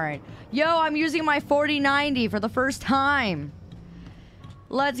training. Alright. Yo, I'm using my 4090 for the first time.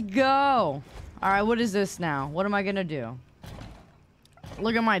 Let's go. Alright, what is this now? What am I gonna do?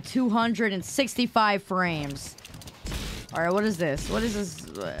 Look at my 265 frames. Alright, what is this? What is this?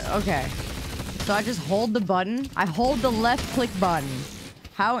 Okay. So I just hold the button. I hold the left click button.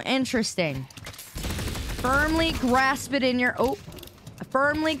 How interesting. Firmly grasp it in your... Oh.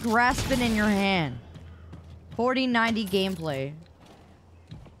 Firmly grasp it in your hand. 4090 gameplay.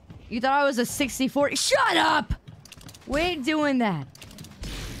 You thought I was a 6040? Shut up! We ain't doing that.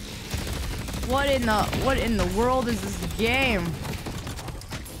 What in the world is this game?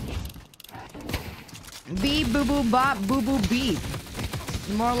 Beep boo boo bop boo boo beep.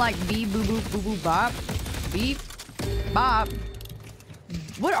 More like beep boo boo boo boo bop. Beep bop.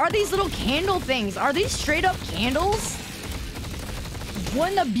 What are these little candle things? Are these straight up candles?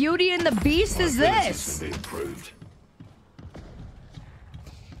 When the Beauty and the Beast is this?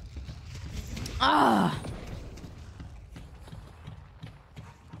 Ah.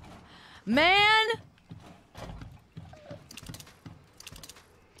 Man.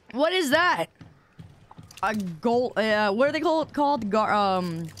 What is that? A gold, what are they called? What are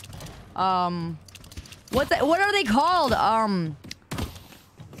they called?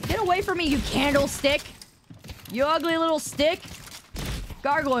 Get away from me, you candlestick. You ugly little stick.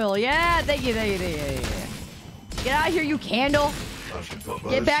 Gargoyle, yeah, thank you. Get out of here, you candle.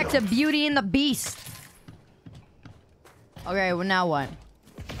 Get back to Beauty and the Beast. Okay, well, now what?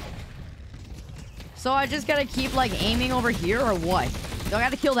 So I just gotta keep, like, aiming over here, or what? Do I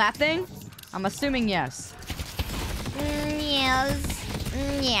gotta kill that thing? I'm assuming yes. Yes.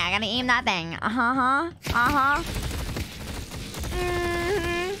 Yeah, I gotta aim that thing.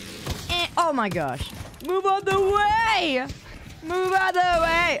 Oh my gosh. Move out the way! Move out the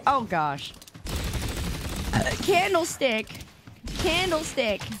way! Oh gosh. Candlestick.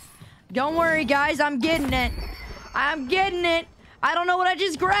 Candlestick. Don't worry, guys. I'm getting it. I'm getting it. I don't know what I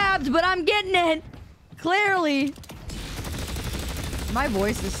just grabbed, but I'm getting it. Clearly. My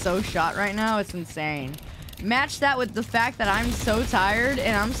voice is so shot right now. It's insane. Match that with the fact that I'm so tired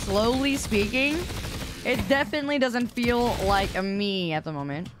and I'm slowly speaking. It definitely doesn't feel like a me at the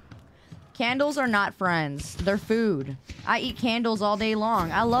moment. Candles are not friends. They're food. I eat candles all day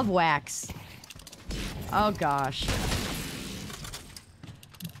long. I love wax. Oh, gosh.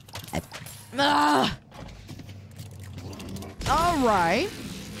 Ugh. All right.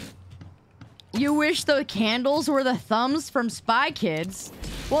 You wish the candles were the thumbs from Spy Kids?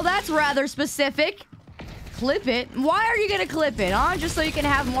 Well, that's rather specific. Clip it. Why are you gonna clip it, huh? Just so you can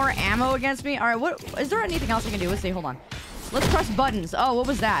have more ammo against me? All right, what is there anything else I can do? Let's see, hold on. Let's press buttons. Oh, what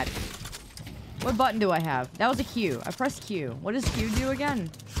was that? What button do I have? That was a Q. I pressed Q. What does Q do again?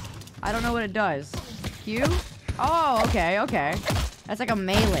 I don't know what it does. Q? Oh, okay. That's like a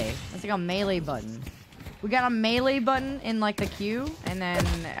melee. That's like a melee button. We got a melee button in like the Q, and then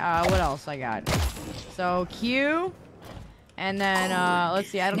what else I got? So Q, and then let's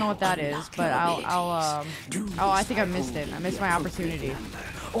see. I don't know what that is, but I'll oh, I think I missed it. I missed my opportunity.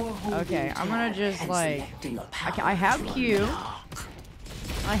 Okay, I'm gonna just like... I have Q.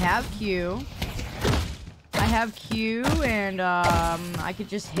 I have Q. I have Q, and I could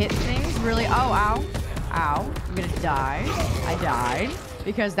just hit things really... Oh, ow. Ow. I'm gonna die. I died.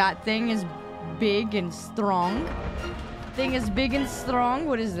 Because that thing is big and strong. Thing is big and strong.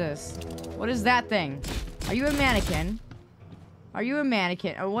 What is this? What is that thing? Are you a mannequin? Are you a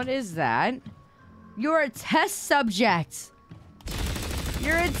mannequin? Oh, what is that? You're a test subject.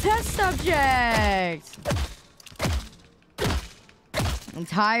 You're a test subject. I'm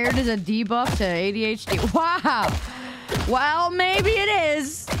tired is a debuff to ADHD. Wow. Well, maybe it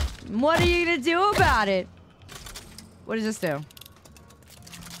is. What are you gonna do about it? What does this do?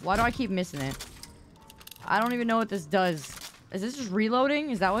 Why do I keep missing it? I don't even know what this does. Is this just reloading?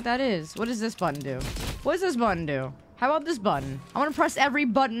 Is that what that is? What does this button do? What does this button do? How about this button? I want to press every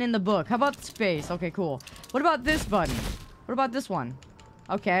button in the book. How about space? Okay, cool. What about this button? What about this one?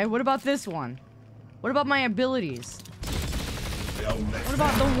 Okay, what about this one? What about my abilities? What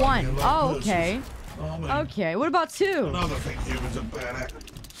about the one? Oh, okay. Okay, what about two?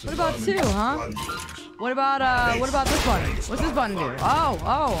 What about two, huh? What about this button? What's this button do?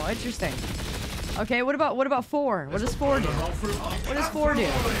 Oh, interesting. Okay, what about 4? What does 4 do? What does 4 do?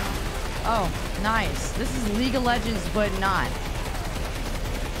 Oh, nice. This is League of Legends, but not.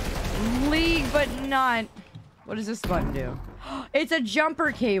 League, but not. What does this button do? It's a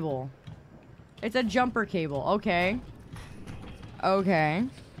jumper cable. It's a jumper cable. Okay. Okay.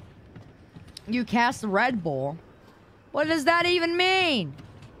 You cast Red Bull. What does that even mean?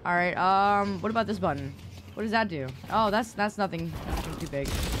 All right. What about this button? What does that do? Oh, that's nothing. That's too big.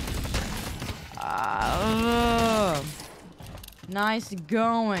 Nice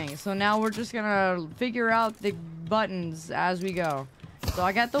going. So now we're just gonna figure out the buttons as we go. So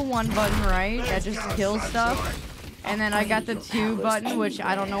I got the 1 button right. That just kills stuff. And then I got the 2 button, which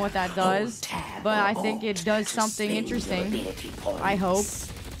I don't know what that does. But I think it does something interesting. I hope.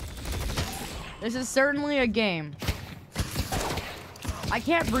 This is certainly a game. I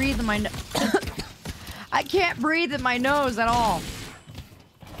can't breathe in my I can't breathe in my nose at all.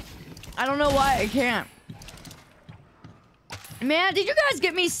 I don't know why I can't. Man, did you guys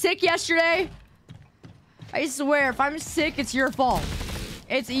get me sick yesterday? I swear, if I'm sick, it's your fault.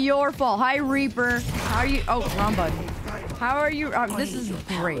 It's your fault. Hi, Reaper. How are you? Oh, wrong button. How are you? This is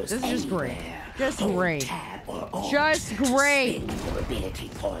great. This is just great. Just great. Just great.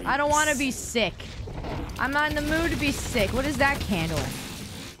 I don't want to be sick. I'm not in the mood to be sick. What is that candle?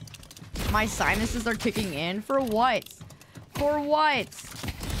 My sinuses are kicking in. For what? For what?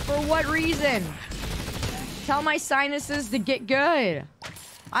 For what reason? Tell my sinuses to get good.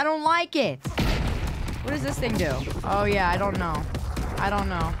 I don't like it. What does this thing do? Oh, yeah, I don't know. I don't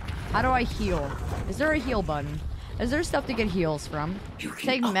know. How do I heal? Is there a heal button? Is there stuff to get heals from?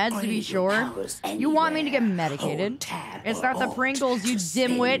 Take meds to be sure. You want me to get medicated? It's not the Pringles, you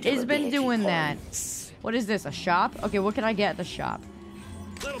dimwit. It's been doing that. What is this? A shop? Okay, what can I get at the shop?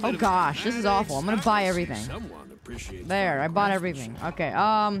 Oh gosh, this is awful. I'm gonna buy everything. There, I bought everything. Okay,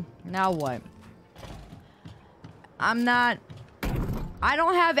 now what? I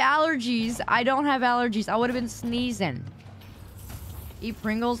don't have allergies. I don't have allergies. I would have been sneezing. Eat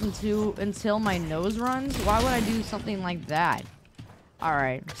Pringles until my nose runs? Why would I do something like that?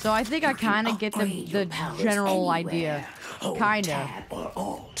 Alright, so I think I kind of get the general idea. Kinda.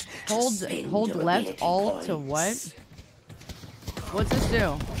 Hold left alt to what? What's this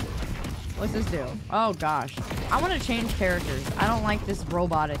do? What's this do? Oh gosh. I want to change characters. I don't like this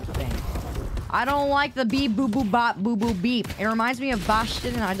robotic thing. I don't like the beep boo boo bop boo boo beep. It reminds me of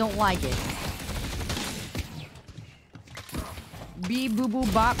Boston and I don't like it. Beep boo boo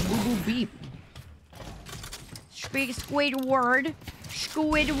bop boo boo beep. Squidward.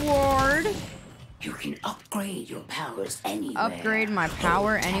 Squidward. You can upgrade your powers anywhere. Upgrade my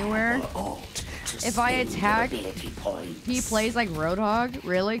power anywhere? If I attack, he plays like Roadhog?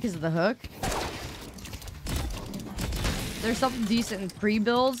 Really? Because of the hook? There's something decent in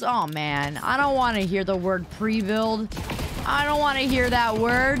pre-builds? Oh, man. I don't want to hear the word pre-build. I don't want to hear that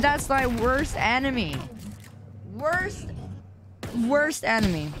word. That's my worst enemy. Worst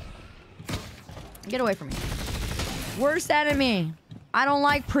enemy. Get away from me. Worst enemy. I don't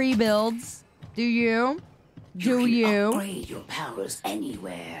like pre-builds. Do you? Do you? Upgrade your powers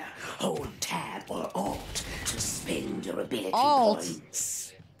anywhere. Hold tab or alt to spend your ability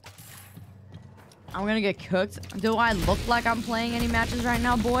points. I'm gonna get cooked. Do I look like I'm playing any matches right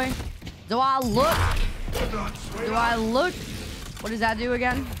now, boy? Do I look? Do I look? What does that do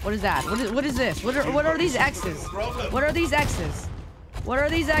again? What is that? What is this? What are these X's? What are these X's? What are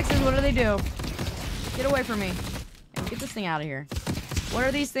these X's? What do they do? Get away from me. Get this thing out of here. What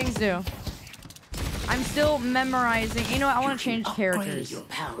do these things do? I'm still memorizing. You know what? I want to change characters.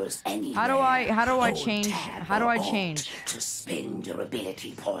 How do I change? How do I change? To spend your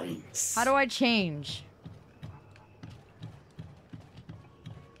ability points. How do I change?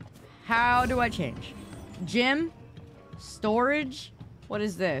 How do I change? Gym? Storage? What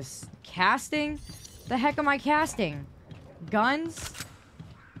is this? Casting? The heck am I casting? Guns?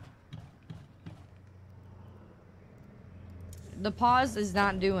 The pause is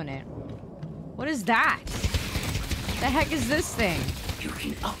not doing it. What is that? The heck is this thing? You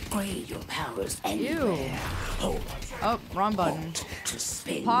can upgrade your powers anywhere. Ew. Oh, wrong button.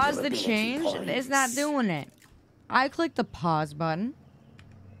 Pause the change. It's not doing it. I clicked the pause button.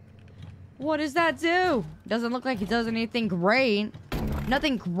 What does that do? Doesn't look like it does anything great.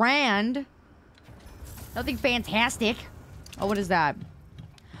 Nothing grand. Nothing fantastic. Oh, what is that?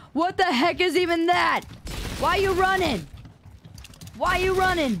 What the heck is even that? Why are you running? Why are you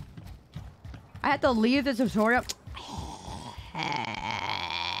running? I had to leave the tutorial.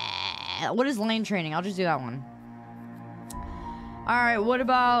 What is lane training? I'll just do that one. Alright, what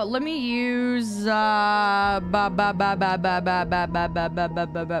about... Let me use... I'll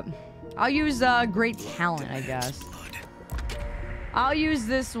use great talent, I guess. I'll use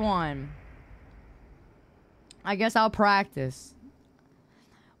this one. I guess I'll practice.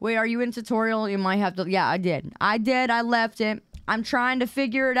 Wait, are you in tutorial? You might have to... Yeah, I did. I left it. I'm trying to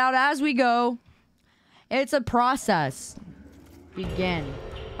figure it out as we go. It's a process. Begin.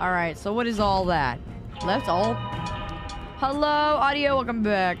 Alright, so what is all that? Left alt. Hello, audio, welcome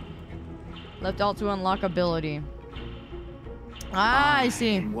back. Left alt to unlock ability. Ah, I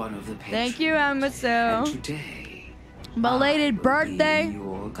see. Thank you, Emma. Belated birthday?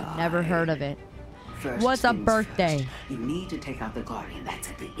 Never heard of it. What's a birthday? You need to take out the guardian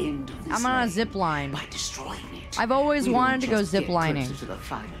that's at the end of this. I'm on a zip line. By destroying it. I've always wanted to go zip lining.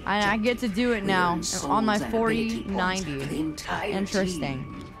 I get to do it now on my 4090.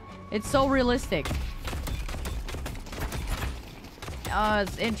 Interesting. It's so realistic.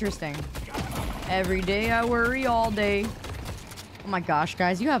 It's interesting. Every day I worry all day. Oh my gosh,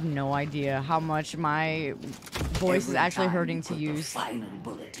 guys, you have no idea how much my voice is actually hurting to use.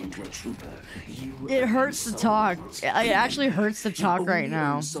 It hurts to talk. It actually hurts to talk right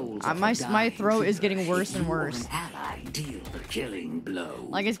now. My throat is getting worse and worse.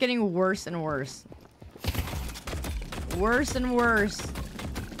 Like, it's getting worse and worse. Worse and worse.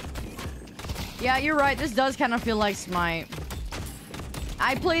 Yeah, you're right. This does kind of feel like Smite.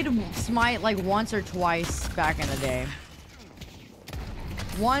 I played Smite like once or twice back in the day.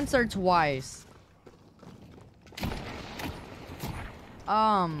 Once or twice.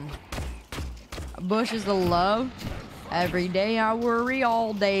 Bush is the love. Every day I worry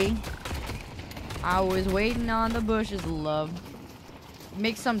all day. I was waiting on the bush's love.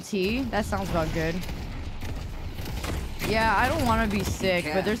 Make some tea. That sounds about good. Yeah, I don't want to be sick,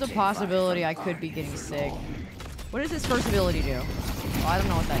 but there's a possibility I could be getting sick. What does this first ability do? Oh, I don't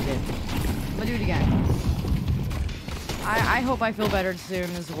know what that did. I'm gonna do it again. I hope I feel better soon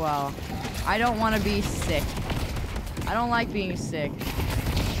as well. I don't want to be sick. I don't like being sick.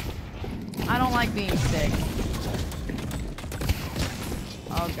 I don't like being sick.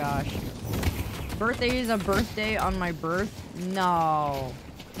 Oh gosh. Birthday is a birthday on my birth? No.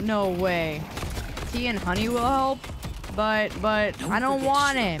 No way. Tea and honey will help? But I don't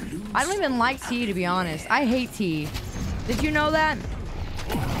want it. I don't even like tea, to be honest. I hate tea. Did you know that?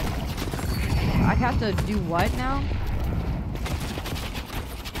 I have to do what now?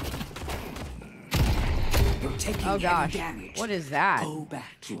 Oh gosh. What is that?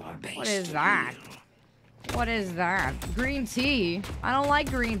 What is that? What is that? Green tea? I don't like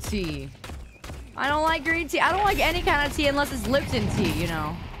green tea. I don't like green tea. I don't like any kind of tea unless it's Lipton tea, you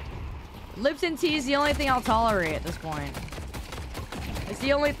know. Lipton tea is the only thing I'll tolerate at this point. It's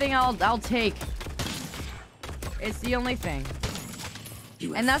the only thing I'll take. It's the only thing.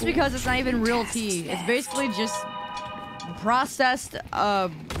 And that's because it's not even real tea. It's basically just processed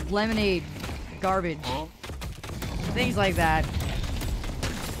lemonade garbage. Things like that.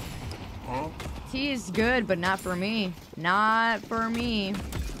 Tea is good, but not for me. Not for me.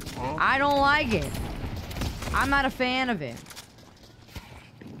 I don't like it. I'm not a fan of it.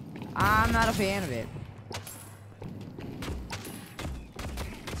 I'm not a fan of it.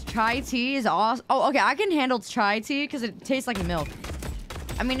 Chai tea is awesome. Oh, okay, I can handle chai tea because it tastes like milk.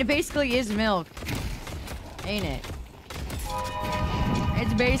 I mean, it basically is milk. Ain't it?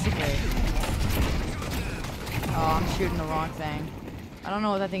 It's basically. Oh, I'm shooting the wrong thing. I don't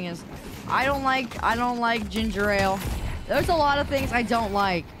know what that thing is. I don't like ginger ale. There's a lot of things I don't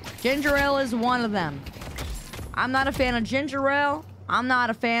like. Ginger ale is one of them. I'm not a fan of ginger ale. I'm not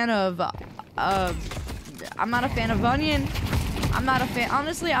a fan of I'm not a fan of onion. I'm not a fan.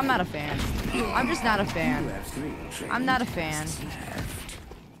 Honestly, I'm not a fan. I'm just not a fan. I'm not a fan.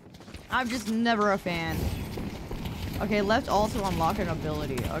 I'm just never a fan. Okay, left alt to unlock an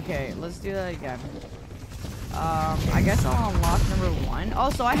ability. Okay, let's do that again. I guess I'll unlock number 1. Oh,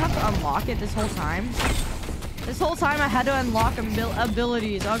 so I have to unlock it this whole time? This whole time I had to unlock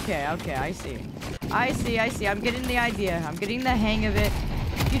abilities. Okay, I see. I see. I'm getting the idea. I'm getting the hang of it.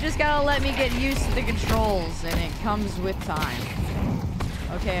 You just gotta let me get used to the controls, and it comes with time.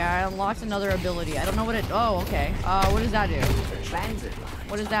 Okay, I unlocked another ability. I don't know what it... Oh, okay. What does that do?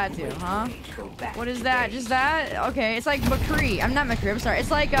 What does that do, huh? What is that? Just that? Okay, it's like McCree. I'm not McCree, I'm sorry.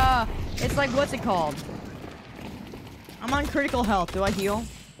 It's like, what's it called? I'm on critical health. Do I heal?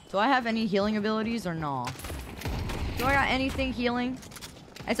 Do I have any healing abilities or no? Do I got anything healing?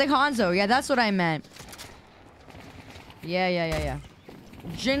 It's like Hanzo. Yeah, that's what I meant. Yeah.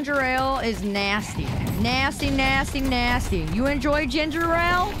 Ginger ale is nasty. Nasty. You enjoy ginger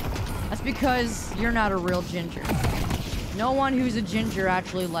ale? That's because you're not a real ginger. No one who's a ginger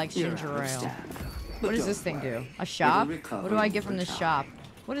actually likes ginger ale. What does this thing do? A shop? What do I get from this shop?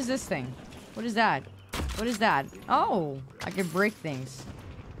 What is this thing? What is that? What is that? Oh, I can break things.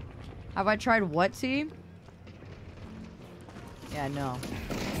 Have I tried what tea? Yeah, no.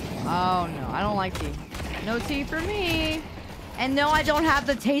 Oh, no. I don't like tea. No tea for me. And no, I don't have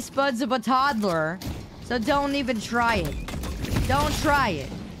the taste buds of a toddler. So don't even try it. Don't try it.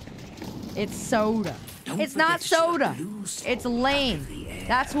 It's soda. It's not soda. It's lame.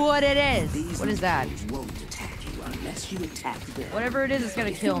 That's what it is. What is that? Whatever it is, it's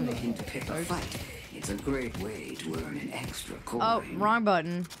gonna kill me. It's a great way to earn an extra coin. Oh, wrong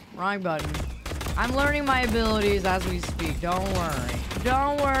button. Wrong button. I'm learning my abilities as we speak. Don't worry.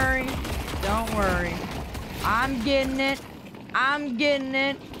 Don't worry. Don't worry. I'm getting it. I'm getting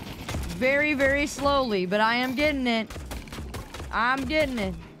it. Very, very slowly, but I am getting it. I'm getting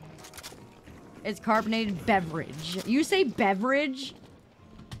it. It's carbonated beverage. You say beverage?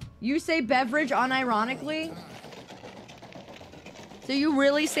 You say beverage unironically? So you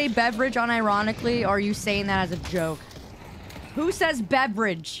really say beverage unironically, or are you saying that as a joke? Who says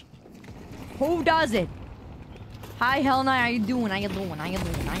beverage? Who does it? Hi, Hell Knight, how you doing? How you doing? How you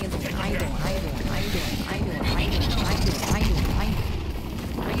doing? How you doing? How you doing? How you doing? How you doing? How you doing? How you doing? How you doing? How you doing? How you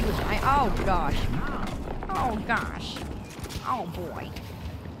doing? Oh gosh. Oh gosh. Oh boy.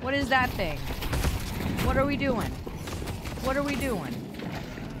 What is that thing? What are we doing? What are we doing?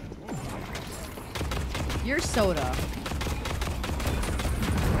 You're soda.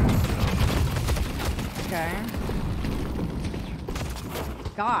 Okay.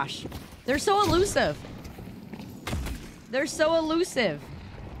 Gosh. They're so elusive. They're so elusive.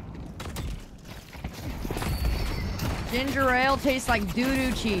 Ginger ale tastes like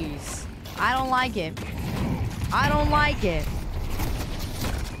doo-doo cheese. I don't like it. I don't like it.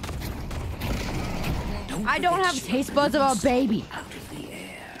 I don't have taste buds of a baby.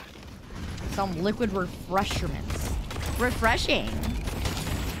 Some liquid refreshments. Refreshing.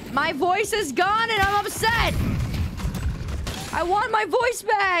 My voice is gone and I'm upset. I want my voice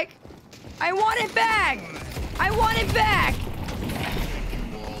back. I want it back. I want it back.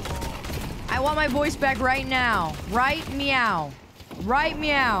 I want my voice back right now. Right meow. Right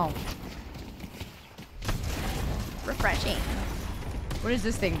meow. Refreshing. What does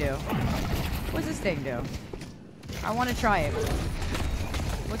this thing do? What's this thing do? I want to try it.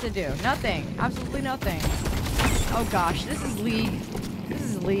 What's it do? Nothing. Absolutely nothing. Oh gosh, this is League. This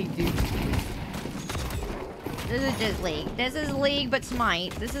is League, dude. This is just League. This is League, but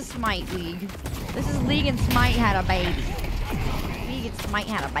Smite. This is Smite League. This is League and Smite had a baby. League and Smite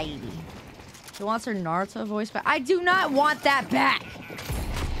had a baby. Who wants her Naruto voice back? I do not want that back.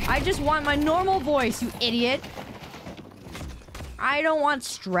 I just want my normal voice, you idiot. I don't want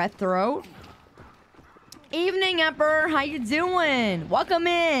strep throat. Evening, Emperor. How you doing? Welcome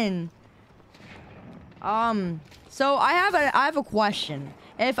in. So I have a question.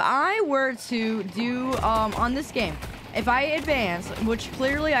 If I were to do on this game, if I advance, which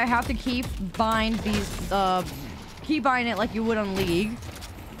clearly I have to keep buying these keep buying it like you would on League.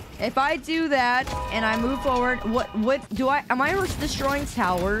 If I do that and I move forward, what do I am I destroying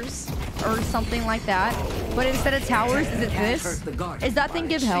towers or something like that? But instead of towers, is it this? Is that thing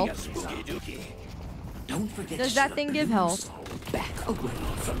give health? Does that thing give health? Back away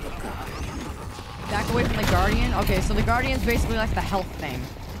from the Guardian? Okay, so the Guardian's basically like the health thing.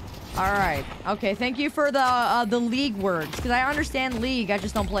 Alright. Okay, thank you for the League words. Because I understand League, I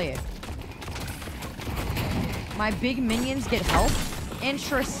just don't play it. My big minions get health?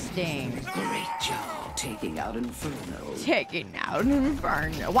 Interesting. Great job, taking out Inferno. Taking out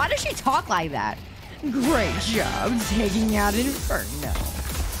Inferno. Why does she talk like that? Great job taking out Inferno.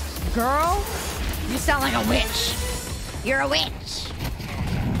 Girl, you sound like a witch. You're a witch.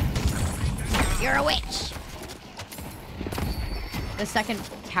 You're a witch. The second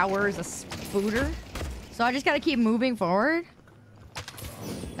tower is a spooter. So I just gotta keep moving forward.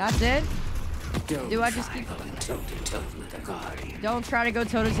 That's it. Do I just keep... Don't try to go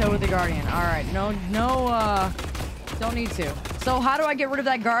toe-to-toe with the Guardian. Alright, no, don't need to. So how do I get rid of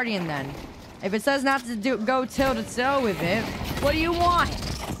that Guardian then? If it says not to go toe-to-toe with it, what do you want?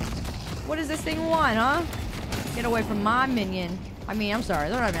 What does this thing want, huh? Get away from my minion. I mean, I'm sorry,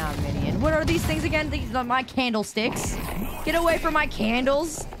 they're not my minion. What are these things again? These are my candlesticks. Get away from my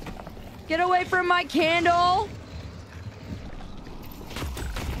candles. Get away from my candle.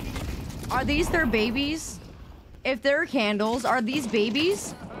 Are these their babies? If they're candles, are these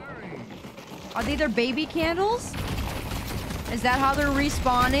babies? Are they their baby candles? Is that how they're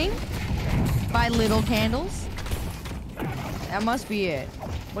respawning? By little candles? That must be it.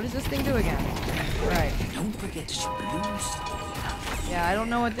 What does this thing do again? Right. Don't forget to shoot blues. Yeah, I don't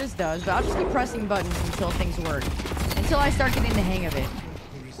know what this does, but I'll just keep pressing buttons until things work. Until I start getting the hang of it.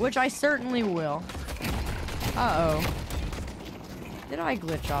 Which I certainly will. Uh-oh. Did I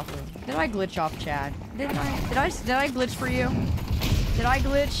glitch off of? Did I glitch off Chad? Did I glitch for you? Did I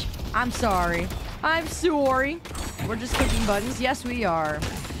glitch? I'm sorry. I'm sorry. We're just clicking buttons. Yes, we are.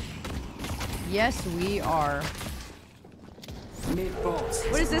 Yes, we are.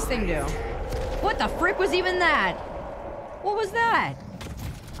 What does this thing do? What the frick was even that? What was that?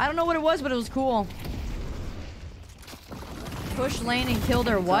 I don't know what it was, but it was cool. Push lane and kill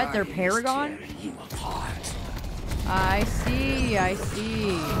their what? Their Paragon? I see, I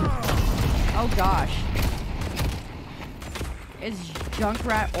see. Oh gosh. It's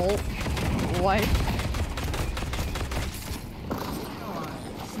Junkrat ult. What?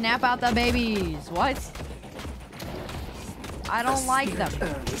 Snap out the babies. What? I don't like them.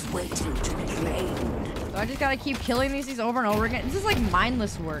 So I just gotta keep killing these things over and over again. This is like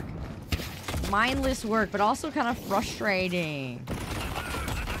mindless work. Mindless work, but also kind of frustrating.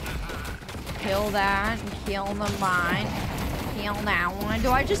 Kill that, kill the mine, kill that one. Do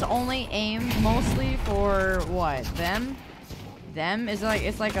I just only aim mostly for what? Them? Them? It's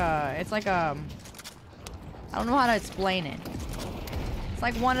like a I don't know how to explain it. It's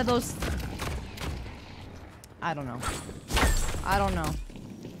like one of those, I don't know. I don't know.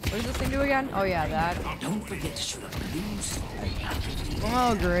 What does this thing do again? Oh yeah, that. Don't forget to shoot blues.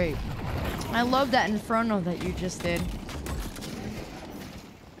 Oh great. I love that Inferno that you just did.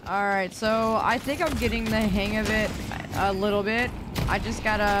 Alright, so I think I'm getting the hang of it a little bit. I just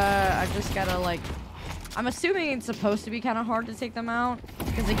gotta like, I'm assuming it's supposed to be kind of hard to take them out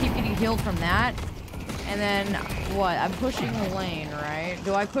because they keep getting healed from that. And then what? I'm pushing the lane, right?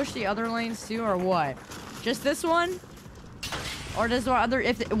 Do I push the other lanes too or what? Just this one? Or does the other,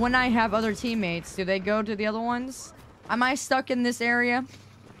 when I have other teammates, do they go to the other ones? Am I stuck in this area?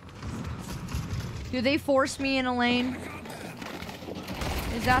 Do they force me in a lane?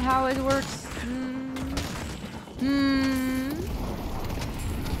 Is that how it works?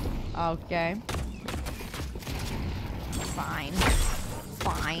 Okay. Fine.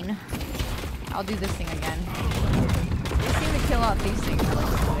 Fine. I'll do this thing again. They seem to kill out these things a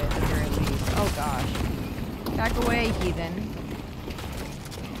little bit, at the very least. Oh gosh. Back away, heathen.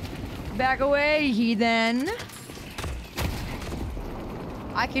 Back away, heathen.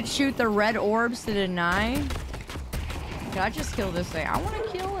 I could shoot the red orbs to deny. Can I just kill this thing? I want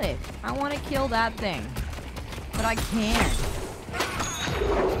to kill it. I want to kill that thing. But I can't.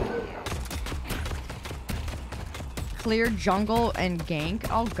 Clear jungle and gank.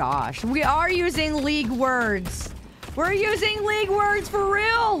 Oh gosh. We are using League words. We're using League words for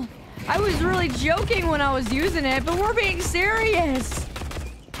real. I was really joking when I was using it, but we're being serious.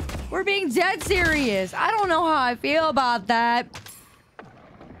 We're being dead serious. I don't know how I feel about that.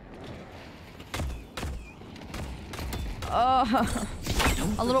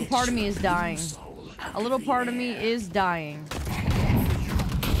 A little part of me is dying. A little part of me is dying.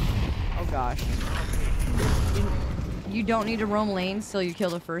 Oh gosh. You don't need to roam lanes till you kill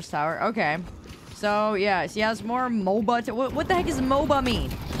the first tower. Okay. So, yeah. See, it's more MOBA. What the heck does MOBA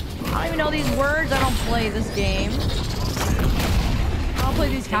mean? I don't even know these words. I don't play this game. I don't play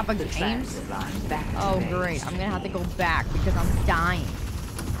these type of games. Oh, great. I'm gonna have to go back because I'm dying.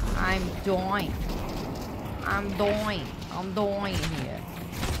 I'm dying. I'm dying here.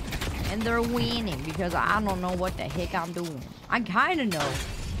 And they're winning because I don't know what the heck I'm doing. I kind of know.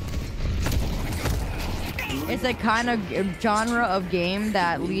 It's a kind of genre of game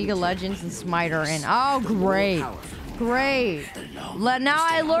that League of Legends and Smite are in. Oh, great. Great. Now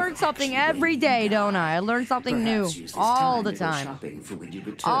I learn something every day, don't I? I learn something new all the time.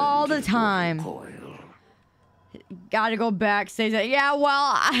 All the time. Gotta go back, say that. Yeah,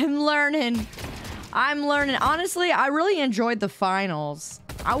 well, I'm learning. Honestly, I really enjoyed the finals.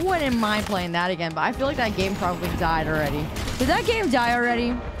 I wouldn't mind playing that again, but I feel like that game probably died already. Did that game die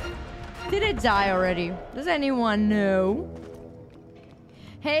already? Did it die already? Does anyone know?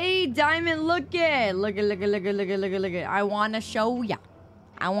 Hey, Diamond, look it. Look it. I wanna show ya.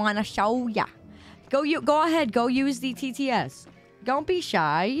 Go ahead, go use the TTS. Don't be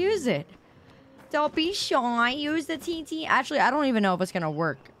shy, use it. Don't be shy, use the TT. Actually, I don't even know if it's gonna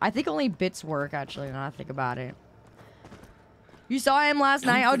work. I think only bits work, actually, now I think about it. You saw him last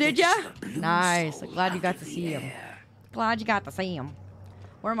night? Oh, did ya? Nice. Glad you got to see him.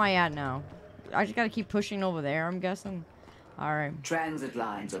 Where am I at now? I just gotta keep pushing over there, I'm guessing. Alright. Transit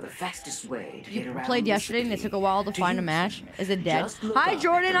lines are the fastest way to get around. You played yesterday and it took a while to find a match. Is it dead? Hi,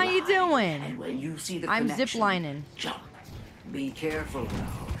 Jordan, how you doing? I'm ziplining. Be careful though.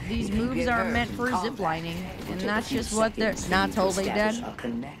 These moves are meant for ziplining, and that's just what they're not totally dead. Oh,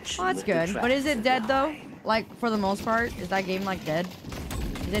 that's good. But is it dead though? Like, for the most part? Is that game like dead?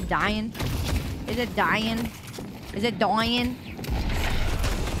 Is it dying? Is it dying? Is it dying?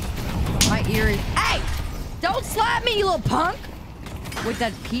 My ear is... Hey! Don't slap me, you little punk! With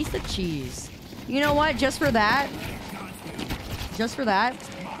that piece of cheese. You know what? Just for that.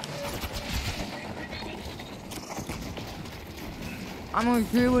 I'm gonna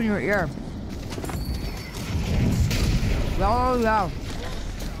chew in your ear. Go.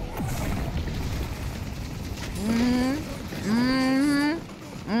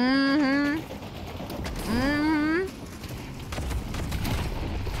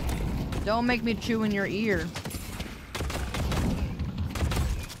 Don't make me chew in your ear.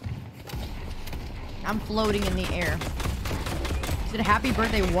 I'm floating in the air. Is it a happy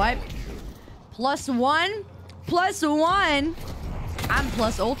birthday? What? +1? +1? I'm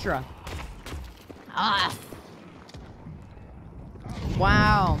plus ultra. Ah.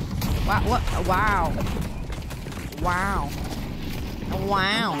 Wow. Wow.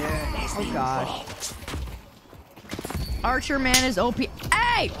 Oh gosh. Archer man is OP.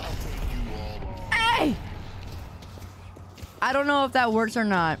 Hey! I don't know if that works or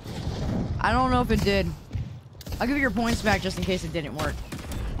not. I don't know if it did. I'll give you your points back just in case it didn't work.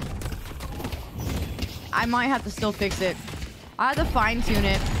 I might have to still fix it. I have to fine-tune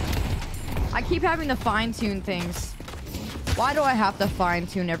it. I keep having to fine-tune things. Why do I have to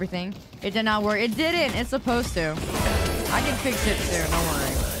fine-tune everything? It did not work. It didn't. It's supposed to. I can fix it soon. Don't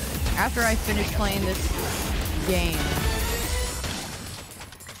worry. After I finish playing this game.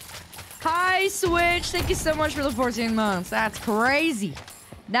 Hi, Switch. Thank you so much for the 14 months. That's crazy.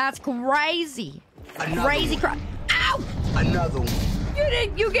 That's crazy. Crazy crap. Ow! Another one.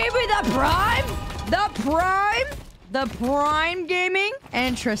 You gave me the Prime? The Prime? The Prime gaming?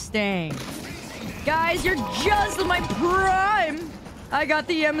 Interesting. Guys, you're just my Prime. I got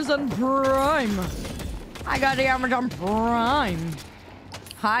the Amazon Prime.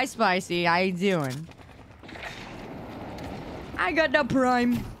 Hi, Spicy. How you doing? I got the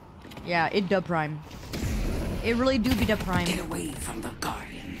Prime. Yeah, it the Prime. It really do be the Prime. Get away from the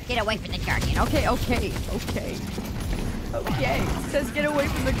Guardian. Okay. It says get away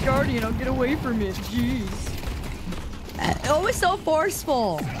from the Guardian. I'll get away from it. Jeez. Oh, it's so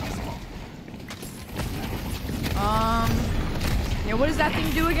forceful. Yeah, what does that thing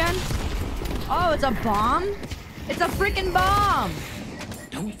do again? Oh, it's a bomb? It's a freaking bomb!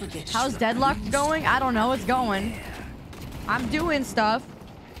 Don't forget. How's Deadlock going? I don't know, it's going. I'm doing stuff.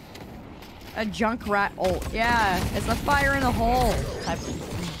 A Junkrat ult. Yeah, it's a fire in the hole type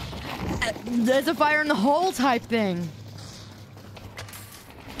thing. There's a fire in the hole type thing.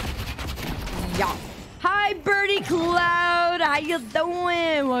 Yeah. Hi, Birdie Cloud. How you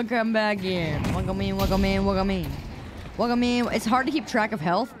doing? Welcome back in. Welcome in. It's hard to keep track of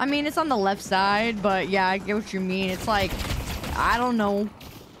health. I mean, it's on the left side, but yeah, I get what you mean. It's like, I don't know.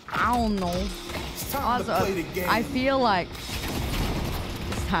 Also, I feel like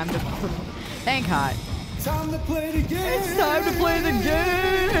it's time to... Thank God. Time to play the game. It's time to play the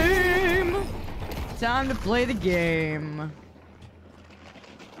game. Time to play the game.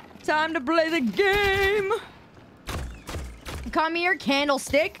 Time to play the game. Come here,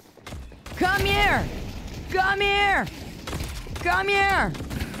 Candlestick. Come here.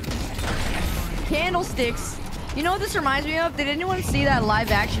 Candlesticks. You know what this reminds me of? Did anyone see that live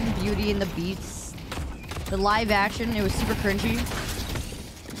action Beauty and the Beast? The live action, it was super cringy.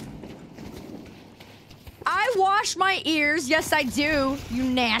 I wash my ears? Yes, I do. You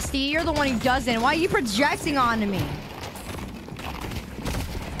nasty. You're the one who doesn't. Why are you projecting onto me?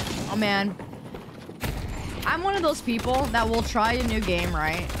 Oh, man. I'm one of those people that will try a new game,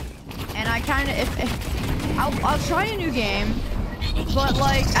 right? And I kind of... I'll try a new game, but,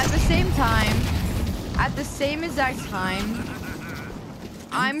 like, at the same time, at the same exact time,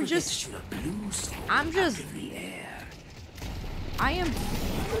 I am...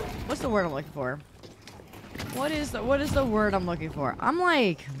 What's the word I'm looking for? What is the word I'm looking for? I'm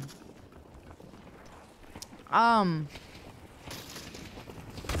like... I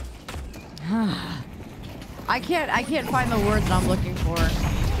can't find the words that I'm looking for.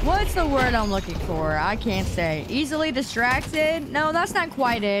 What's the word I'm looking for? I can't say. Easily distracted? No, that's not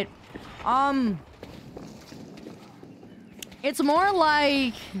quite it. It's more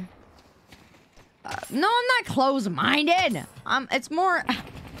like... no, I'm not close-minded. It's more...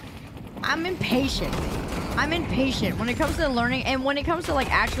 I'm impatient. I'm impatient when it comes to learning, and when it comes to, like,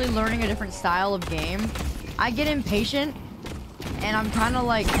 actually learning a different style of game, I get impatient, and I'm kind of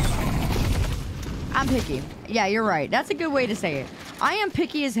like... I'm picky. Yeah, you're right. That's a good way to say it. I am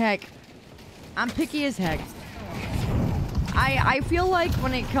picky as heck. I'm picky as heck. I feel like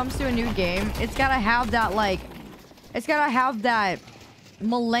when it comes to a new game, it's gotta have that, like... It's gotta have that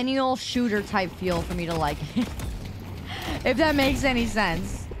millennial shooter type feel for me to like it. If that makes any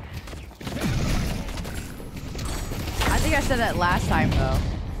sense. I think I said that last time, though.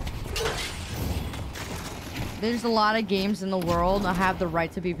 There's a lot of games in the world that have the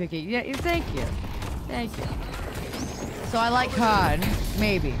right to be picky. Yeah, thank you. Thank you. So I like COD.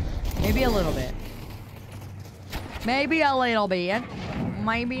 Maybe. Maybe a little bit. Maybe a little bit.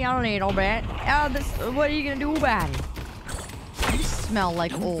 Maybe a little bit. What are you gonna do about it? You smell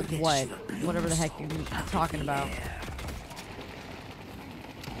like old what? Whatever the heck you're talking about.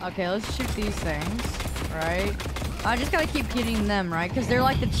 Okay, let's shoot these things. Right? I just gotta keep getting them, right? Because they're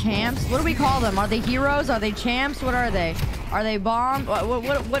like the champs. What do we call them? Are they heroes? Are they champs? What are they? Are they bombs? What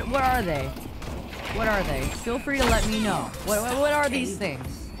are they? What are they? Feel free to let me know. What are these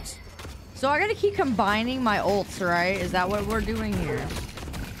things? So I gotta keep combining my ults, right? Is that what we're doing here?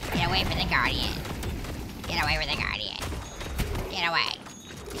 Get away from the Guardian. Get away from the Guardian. Get away.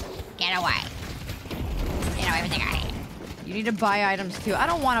 Get away. Get away from the Guardian. You need to buy items too. I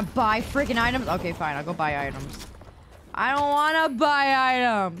don't want to buy freaking items. Okay, fine. I'll go buy items. I don't want to buy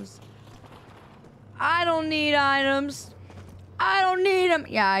items. I don't need items. I don't need them.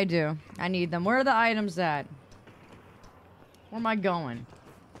 Yeah, I do. I need them. Where are the items at? Where am I going?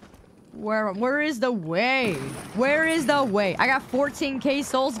 Where is the way? Where is the way? I got 14k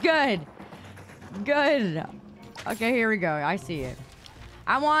souls. Good. Good. Okay, here we go. I see it.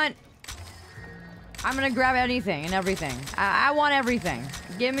 I'm gonna grab anything and everything. I want everything.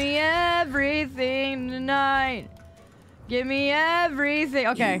 Give me everything tonight. Give me everything.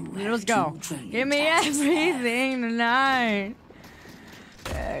 Okay, let's go. Give me everything tonight.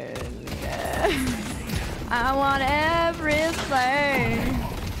 I want everything.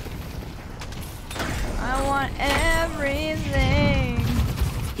 I want everything.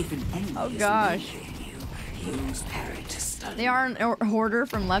 Oh gosh. They are a hoarder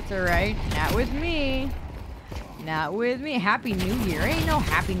from left to right. Not with me. Not with me. Happy New Year. Ain't no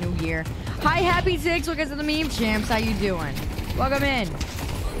Happy New Year. Hi, Happy Six. Look at the meme champs. How you doing? Welcome in.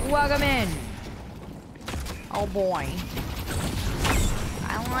 Welcome in. Oh boy.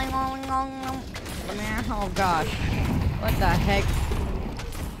 Oh gosh. What the heck?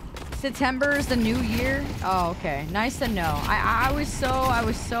 September is the new year? Oh, okay. Nice to know. I was so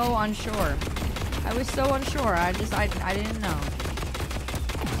unsure. I was so unsure. I didn't know.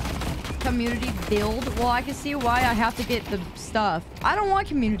 Community build? Well, I can see why I have to get the stuff. I don't want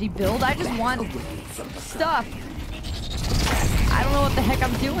community build. I just want stuff. I don't know what the heck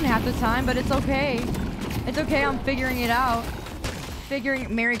I'm doing half the time, but it's okay. It's okay. I'm figuring it out.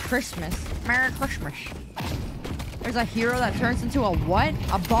 Merry Christmas. Merry Christmas. There's a hero that turns into a what?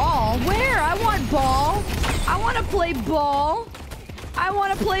 A ball? Where? I want ball. I want to play ball. I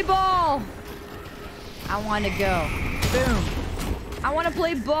want to play ball. I want to go. Boom. I want to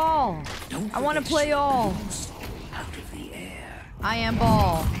play ball. I want to play all. I am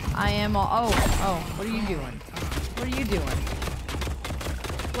ball. I am all. Oh. What are you doing? What are you doing?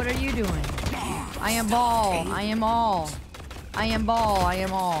 What are you doing? I am ball. I am all. I am ball. I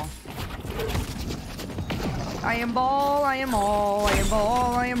am all. I am ball. I am all. I am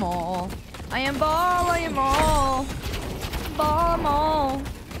ball. I am all. I am ball. I am all. Ball. I'm all.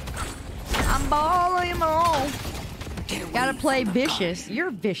 I'm ball. I am all. Gotta play vicious.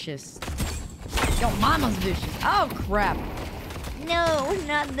 You're vicious. Yo, mama's vicious. Oh crap. No,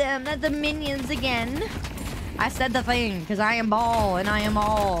 not them. Not the minions again. I said the thing, because I am ball, and I am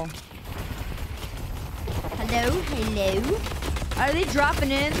all. Hello, hello. Are they dropping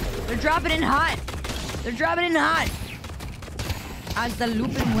in? They're dropping in hot. They're dropping in hot. As the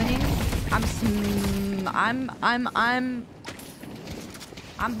Lupine winning,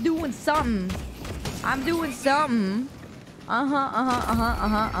 I'm doing something. I'm doing something.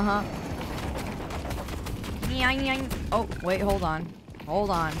 Oh, wait, hold on. Hold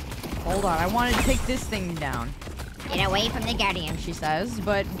on. Hold on. I wanted to take this thing down. Get away from the Guardian, she says.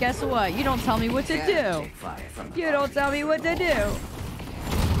 But guess what? You don't tell me what to do. You don't tell me what to do.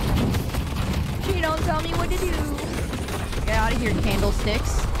 She don't tell me what to do. Get out of here,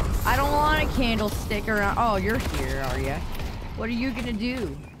 candlesticks. I don't want a candlestick around. Oh, you're here, are you? What are you gonna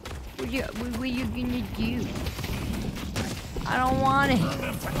do? What are you gonna do? I don't want it.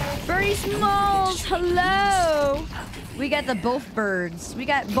 Birdie Smalls, hello. We got the both birds. We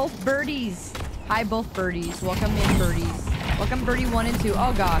got both birdies. Hi, both birdies. Welcome in, birdies. Welcome, birdie 1 and 2.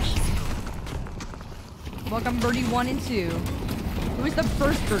 Oh gosh. Welcome, birdie 1 and 2. Who was the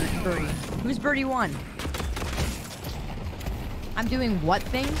first birdie? Who's birdie 1? I'm doing what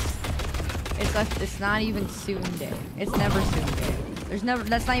things? It's not even Tsunsday. It's never Tsunsday. There's never.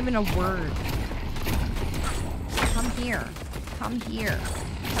 That's not even a word. Come here. Come here.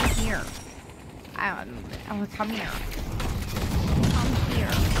 Come here. Come here. Come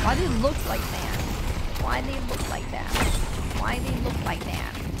here. Why do they look like that? Why they look like that? Why they look like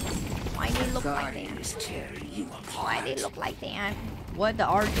that? Why they look like that? Why they look like that? What the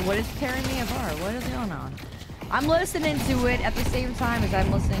art? What is tearing me apart? What is going on? I'm listening to it at the same time as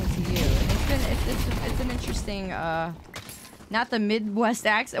I'm listening to you. It's an interesting not the Midwest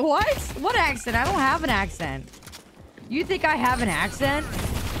accent. What? What accent? I don't have an accent. You think I have an accent?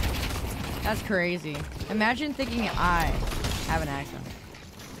 That's crazy. Imagine thinking I have an accent.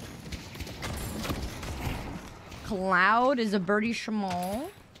 Cloud is a birdie schmal.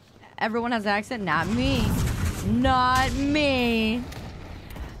 Everyone has an accent. Not me. Not me.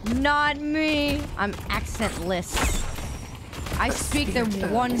 Not me. I'm accentless. I speak the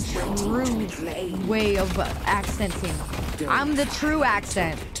one true way of accenting. I'm the true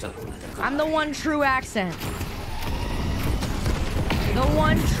accent. I'm the one true accent. The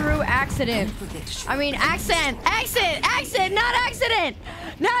one true accident. I mean, accent. Accent. Accent. Not accident.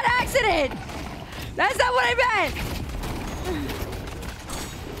 Not accident. That's not what I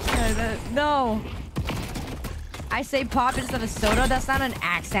meant. No. I say pop instead of soda. That's not an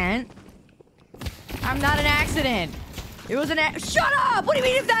accent. I'm not an accident. It was an shut up! What do you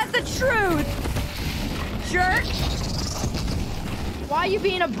mean if that's the truth? Jerk. Why are you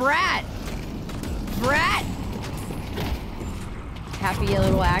being a brat? Brat? Happy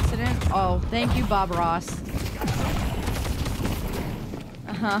little accident? Oh, thank you, Bob Ross.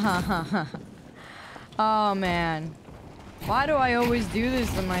 Oh, man. Why do I always do this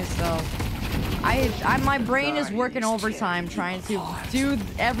to myself? My brain is working overtime trying to do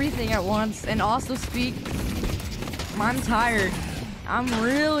everything at once and also speak. I'm tired. I'm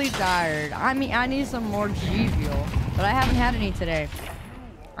really tired. I mean, I need some more G Fuel, but I haven't had any today.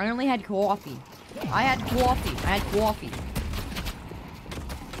 I only had coffee. I had coffee. I had coffee.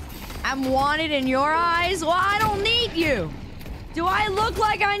 I'm wanted in your eyes? Well, I don't need you. Do I look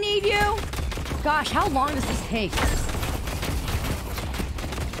like I need you? Gosh, how long does this take?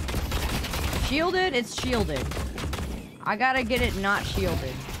 Shielded? It's shielded. I gotta get it not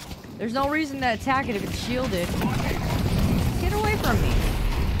shielded. There's no reason to attack it if it's shielded. Get away from me.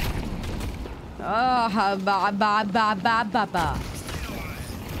 Oh, ba ba ba ba ba ba.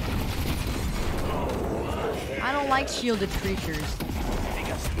 I don't like shielded creatures.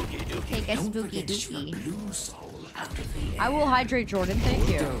 Take a spooky dookie. I will hydrate Jordan, thank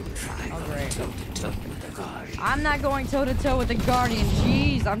you. Oh, great. I'm not going toe-to-toe with the Guardian.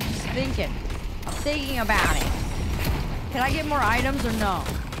 Jeez, I'm just thinking. I'm thinking about it. Can I get more items or no?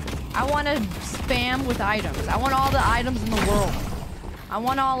 I want to spam with items. I want all the items in the world. I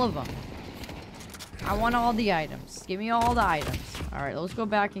want all of them. I want all the items. Give me all the items. Alright, let's go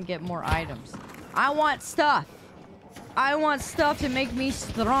back and get more items. I want stuff. I want stuff to make me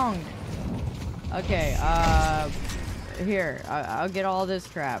strong. Okay, here. I'll get all this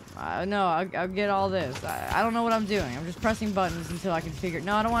crap. No, I'll get all this. I don't know what I'm doing. I'm just pressing buttons until I can figure it.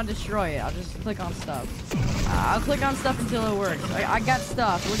 No, I don't want to destroy it. I'll just click on stuff. I'll click on stuff until it works. I got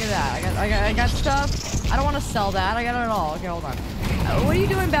stuff. Look at that. I got stuff. I don't want to sell that. I got it all. Okay, hold on. What are you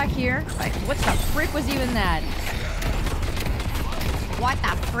doing back here? What the frick was even that? What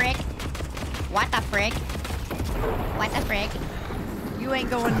the frick? What the frick? What the frick? You ain't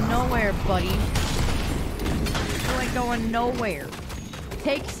going nowhere, buddy. You ain't going nowhere.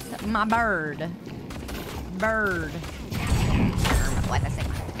 Take my bird. bird. What? That's it.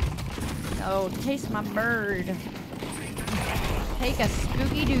 Oh, taste my bird. Take a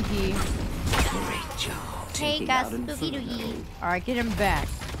spooky dookie. Take a spooky dookie. Alright, get him back.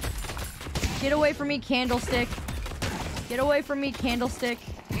 Get away from me, candlestick. Get away from me, candlestick.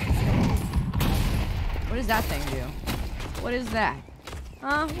 What does that thing do? What is that?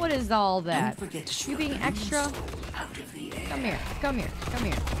 Huh? What is all that? You being extra? Come here. Come here. Come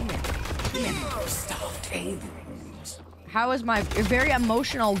here. Come here. Come here. How is my... You're very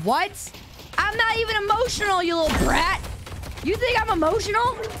emotional. What? I'm not even emotional, you little brat. You think I'm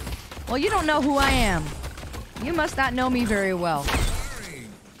emotional? Well, you don't know who I am. You must not know me very well.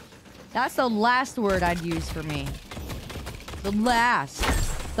 That's the last word I'd use for me. The last.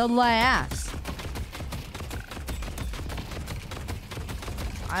 The last.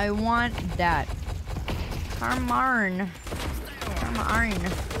 I want that. Come on. Come on.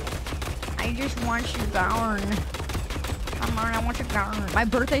 I just want you gone. Come on, I want you gone. My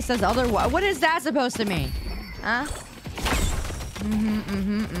birthday says otherwise. What is that supposed to mean? Huh?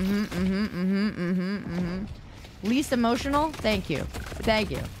 Least emotional? Thank you. Thank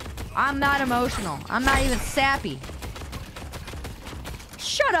you. I'm not emotional. I'm not even sappy.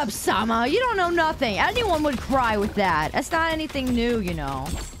 Shut up, Sama. You don't know nothing. Anyone would cry with that. That's not anything new, you know.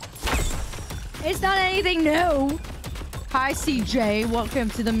 It's not anything new. Hi, CJ. Welcome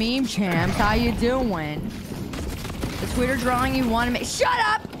to the meme champs. How you doing? The Twitter drawing you want to make... Shut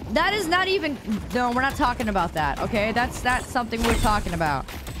up! That is not even... No, we're not talking about that, okay? That's not something we're talking about.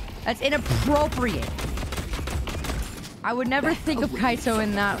 That's inappropriate. I would never think of Kaito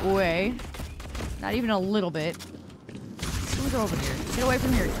in that way. Not even a little bit. Who's over here? Get away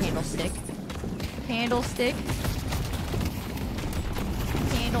from here, candlestick. Candlestick.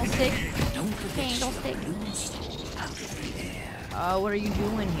 Candlestick. Candlestick. What are you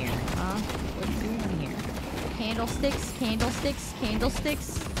doing here? Huh? What are you doing here? Candlesticks, candlesticks,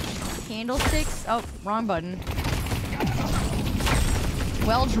 candlesticks. Candlesticks. Oh, wrong button.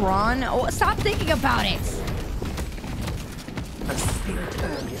 Well drawn. Oh, stop thinking about it.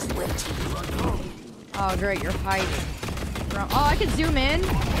 Oh, great, you're hiding. Oh, I can zoom in.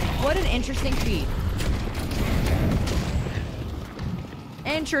 What an interesting feat.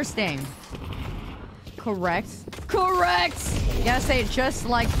 Interesting. Correct. Correct! You gotta say it just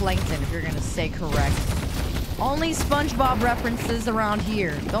like Plankton if you're gonna say correct. Only SpongeBob references around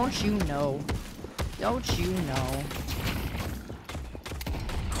here. Don't you know? Don't you know?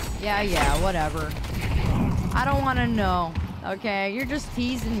 Yeah, whatever. I don't want to know. Okay, you're just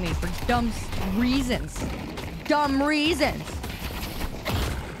teasing me for dumb reasons. Dumb reasons.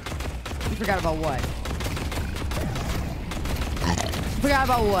 You forgot about what? Forgot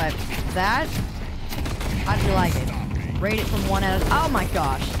about what? That? How did you like it? Rate it from 1 out of... Oh my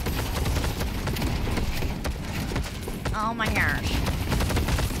gosh. Oh my gosh.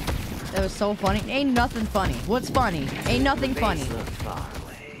 That was so funny. Ain't nothing funny. What's funny? Ain't nothing funny.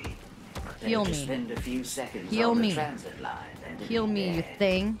 Heal me. Heal me. Heal me, you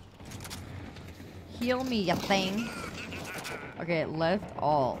thing. Heal me, you thing. Okay, left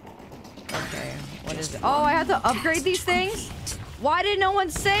alt. Okay, what is it? Oh, I have to upgrade these things? Why did no one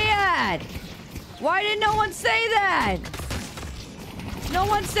say that? Why did no one say that? No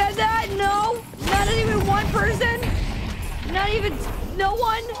one said that? No? Not even one person? Not even... No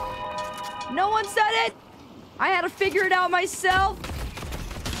one? No one said it? I had to figure it out myself?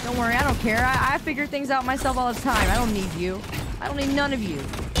 Don't worry, I don't care. I figure things out myself all the time. I don't need you. I don't need none of you.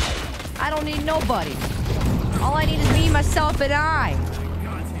 I don't need nobody. All I need is me, myself, and I.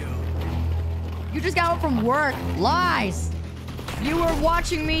 You just got home from work. Lies. You were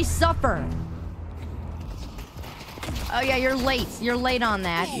watching me suffer. Oh yeah, you're late. You're late on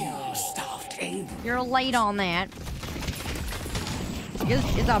that. You're late on that.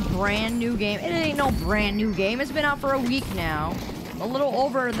 It's a brand new game. It ain't no brand new game. It's been out for a week now. A little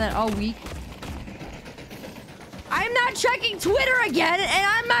over than a week. I'm not checking Twitter again, and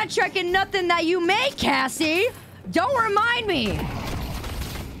I'm not checking nothing that you make, Cassie. Don't remind me.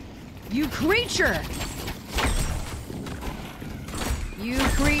 You creature. You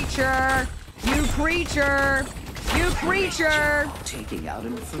creature. You creature. You creature.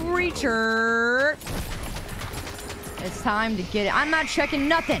 Creature. It's time to get it. I'm not checking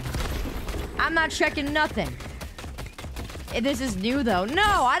nothing. I'm not checking nothing. This is new though.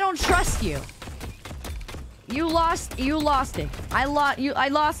 No, I don't trust you. You lost it. I lost. You know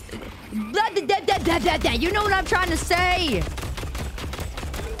what I'm trying to say.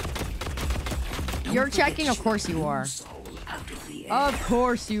 You're checking? Of course you are. Of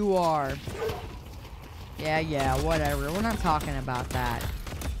course you are. Yeah, whatever. We're not talking about that.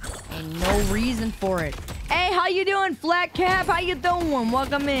 Ain't no reason for it. Hey, how you doing, Flat Cap? How you doing?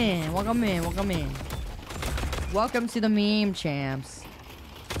 Welcome in. Welcome in. Welcome in. Welcome to the meme champs.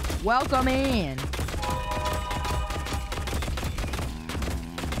 Welcome in.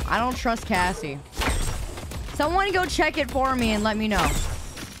 I don't trust Cassie. Someone go check it for me and let me know.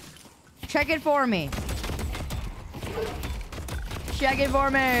 Check it for me. Check it for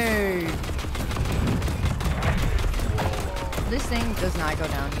me. This thing does not go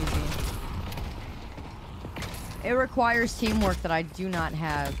down easy. It requires teamwork that I do not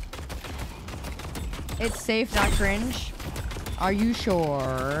have. It's safe, not cringe. Are you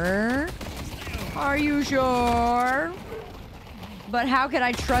sure? Are you sure? But how could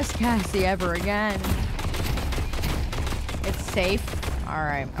I trust Cassie ever again? It's safe. All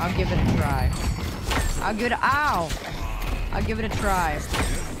right, I'll give it a try. I'll give it a, ow! I'll give it a try.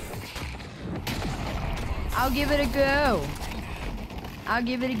 I'll give it a go. I'll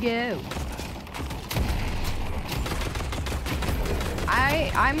give it a go.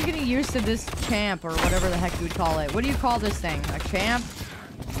 I'm getting used to this champ, or whatever the heck you would call it. What do you call this thing? A champ?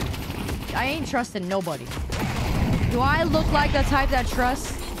 I ain't trusting nobody. Do I look like the type that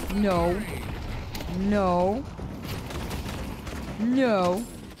trusts? No. No. No.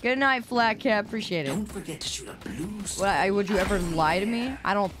 Good night, Flat Cap. Appreciate it. Don't forget to shoot a blue. What, would you ever lie to me?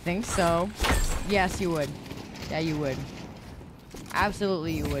 I don't think so. Yes, you would. Yeah, you would.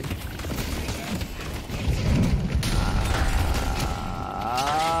 Absolutely, you would.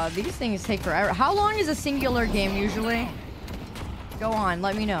 These things take forever. How long is a singular game usually? Go on,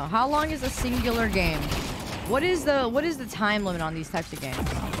 let me know. How long is a singular game? What is the time limit on these types of games?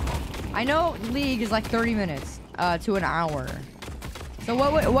 I know League is like 30 minutes to an hour. So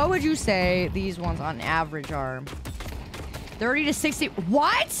what would you say these ones on average are? 30 to 60.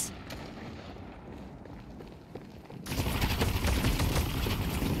 What?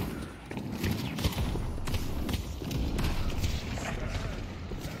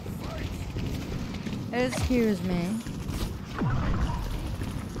 Excuse me.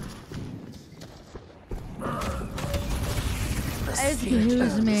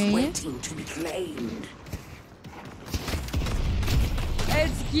 Excuse me. Waiting to be claimed.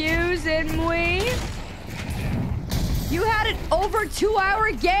 Excuse me. You had an over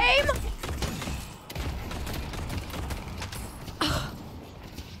 2-hour game?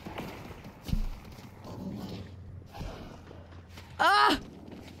 Ah.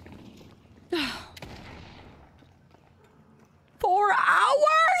 4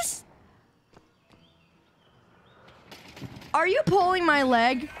 hours? Are you pulling my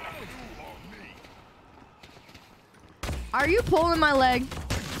leg? Are you pulling my leg?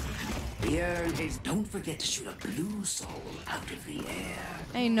 Don't forget to shoot a blue soul out of the air.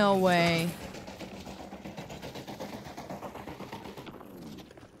 Ain't no way.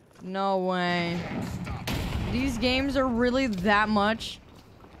 No way. These games are really that much?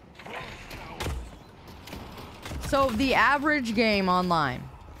 So the average game online,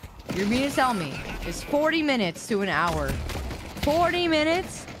 you're meaning to tell me, is 40 minutes to an hour. 40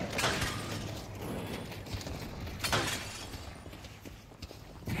 minutes?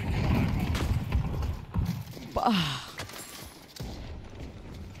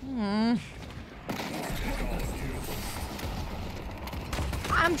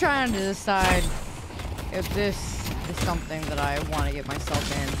 I'm trying to decide if this is something that I want to get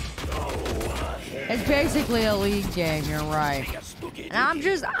myself in. It's basically a League game, you're right. And I'm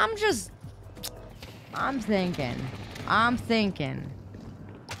thinking.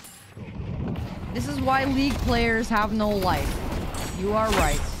 This is why League players have no life. You are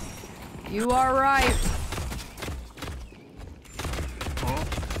right. You are right.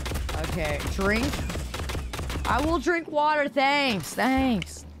 Okay, drink. I will drink water, thanks.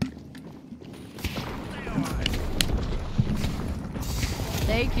 Thanks.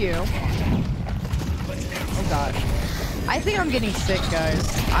 Thank you. Oh god. I think I'm getting sick,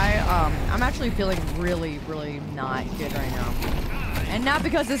 guys. I'm actually feeling really, really not good right now. And not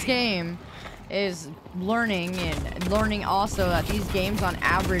because this game is learning, and learning also that these games on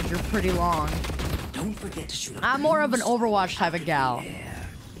average are pretty long. Don't forget to shoot. I'm more of an Overwatch type of gal.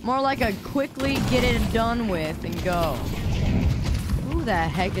 More like a quickly get it done with and go. Who the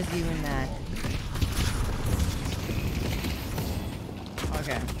heck is even that?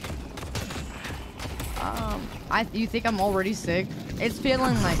 Okay. You think I'm already sick? It's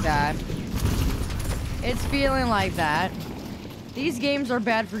feeling like that. It's feeling like that. These games are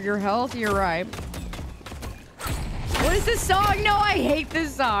bad for your health, you're right. What is this song? No, I hate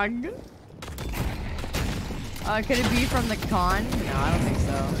this song. Could it be from the con? No, I don't think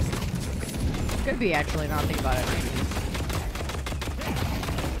so. Could be, actually, now think about it.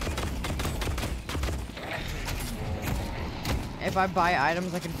 If I buy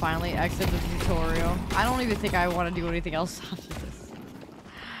items, I can finally exit the tutorial. I don't even think I want to do anything else after this.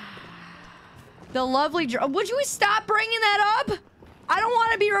 The lovely... Would you stop bringing that up? I don't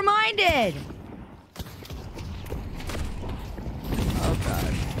want to be reminded. Oh,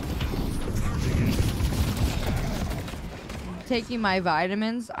 God. I'm taking my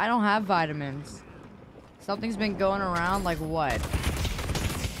vitamins? I don't have vitamins. Something's been going around, like what?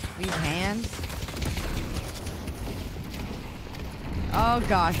 These hands? Oh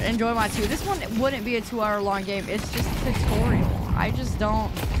gosh, enjoy my 2. This one wouldn't be a 2-hour-long game. It's just a tutorial. I just don't.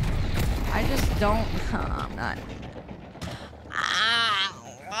 I'm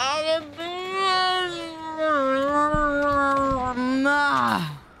not.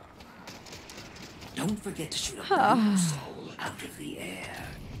 Don't forget to shoot a blue soul out of the air.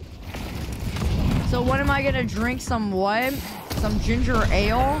 So when am I gonna drink some what? Some ginger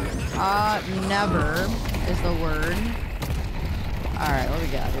ale? Never is the word. Alright, what we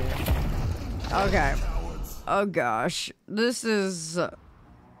got here? Okay. Oh gosh. This is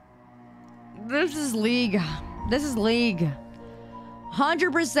League. This is League.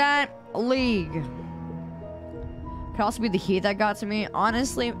 100% League. Could also be the heat that got to me.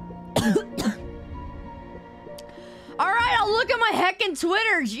 Honestly. Alright, I'll look at my heckin'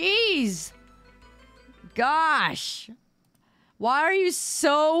 Twitter. Jeez. Gosh. Why are you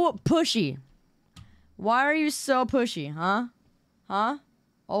so pushy? Why are you so pushy, huh? Huh?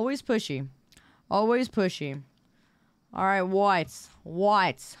 Always pushy. Always pushy. Alright, whites.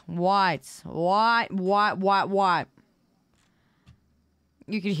 Whites. Whites. White.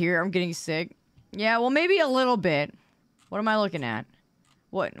 You can hear I'm getting sick. Yeah, well, maybe a little bit. What am I looking at?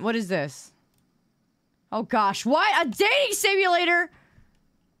 What is this? Oh gosh, what? A dating simulator?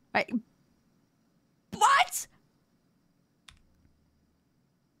 What?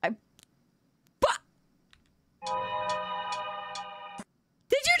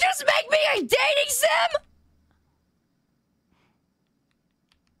 Did you just make me a dating sim?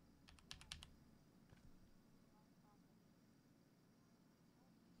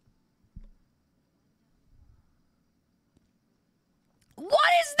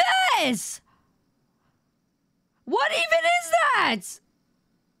 What is this? What even is that?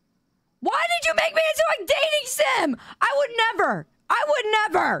 Why did you make me into a dating sim? I would never.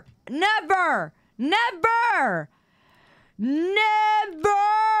 Never.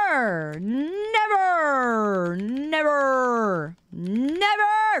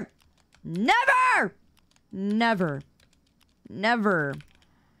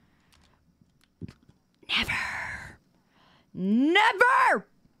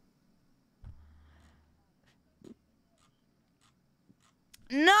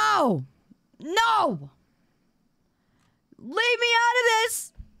 No. Leave me out of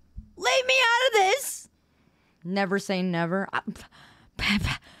this. Never say never.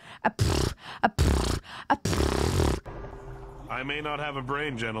 I may not have a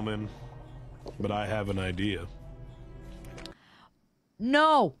brain, gentlemen, but I have an idea.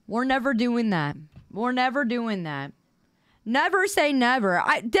 No, we're never doing that. Never say never.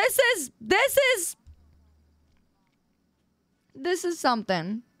 This is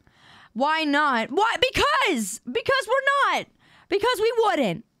something. Why not? Why? Because we're not. Because we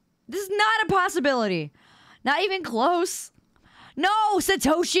wouldn't. This is not a possibility. Not even close. No,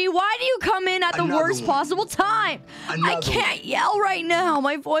 Satoshi, why do you come in at the worst possible time? I can't yell right now.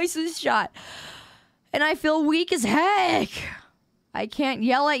 My voice is shot. And I feel weak as heck. I can't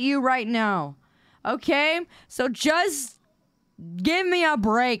yell at you right now. Okay? So just give me a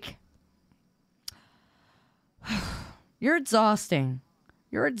break. You're exhausting.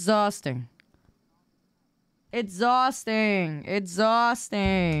 Exhausting.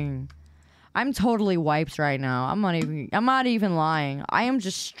 I'm totally wipes right now. I'm not even lying. I am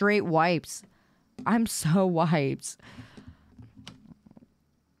just straight wipes. I'm so wipes.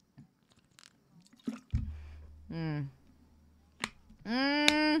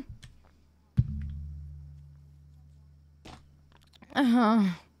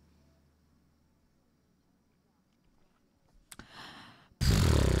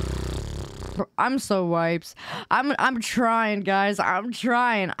 I'm so wipes. I'm trying, guys. I'm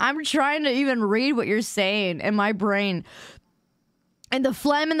trying to even read what you're saying in my brain. And the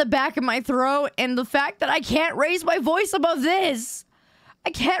phlegm in the back of my throat and the fact that I can't raise my voice above this.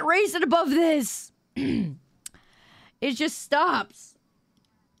 I can't raise it above this. It just stops.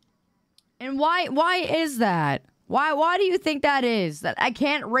 And why is that? Why do you think that is? That I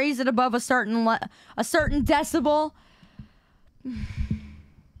can't raise it above a certain decibel?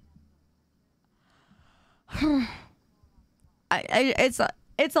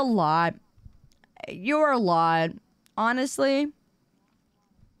 It's a lot. You're a lot. honestly,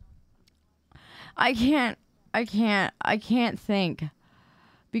 I can't think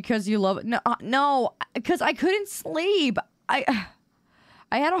because you love it. No, because I couldn't sleep. I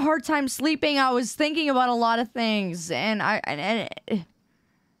had a hard time sleeping. I was thinking about a lot of things, and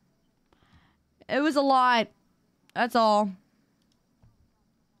it was a lot. That's all.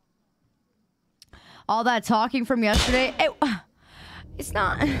 All that talking from yesterday. It's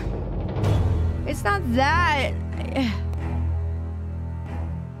not that.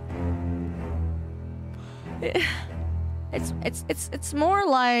 It's more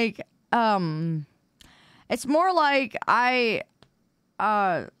like it's more like I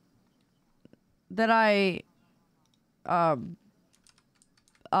don't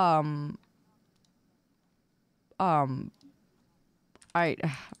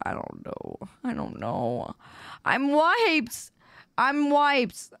know. I'm wiped.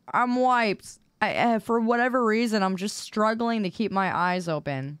 For whatever reason, I'm just struggling to keep my eyes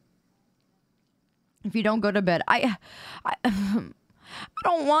open. If you don't go to bed, I don't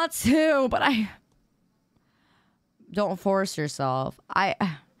want to, but don't force yourself.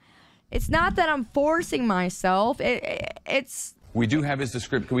 It's not that I'm forcing myself. It's. We do have his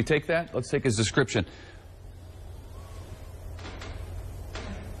description. Can we take that? Let's take his description.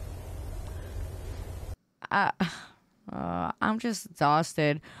 I'm just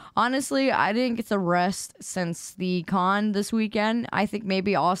exhausted. Honestly, I didn't get to rest since the con this weekend. I think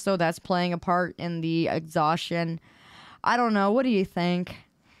maybe also that's playing a part in the exhaustion. I don't know. What do you think?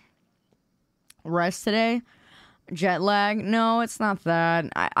 Rest today? Jet lag? No, it's not that.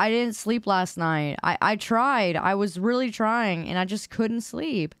 I didn't sleep last night. I tried. I was really trying, and I just couldn't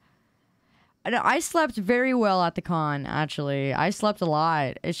sleep. I slept very well at the con, actually. I slept a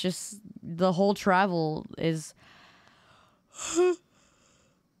lot. It's just the whole travel is...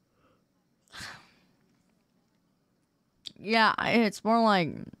 Yeah, it's more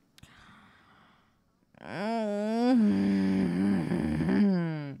like...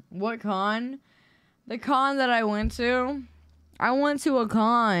 What con? The con that I went to? I went to a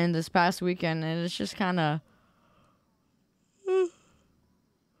con this past weekend, and it's just kind of...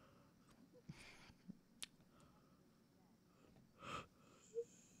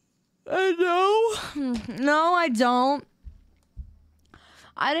 I know. No, I don't.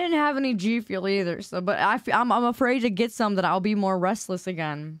 I didn't have any G Fuel either, so but I'm afraid to get some that I'll be more restless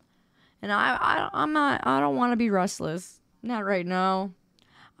again. And I don't want to be restless. Not right now.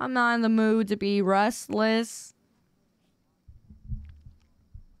 I'm not in the mood to be restless.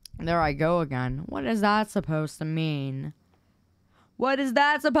 There I go again. What is that supposed to mean? What is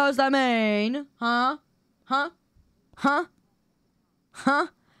that supposed to mean? Huh? Huh? Huh? Huh?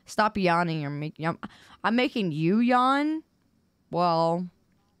 Stop yawning. I'm making you yawn? Well,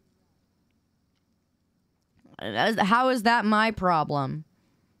 how is that my problem?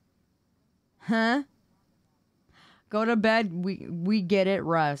 Huh? Go to bed. We get it.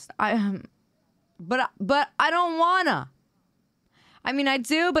 Rest. But I don't wanna. I mean, I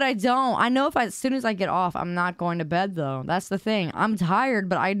do, but I don't. I know as soon as I get off, I'm not going to bed though. That's the thing. I'm tired,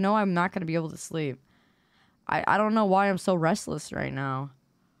 but I know I'm not gonna be able to sleep. I don't know why I'm so restless right now.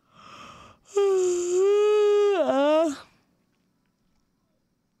 I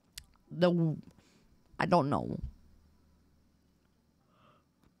don't know.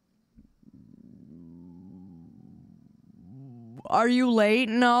 Are you late?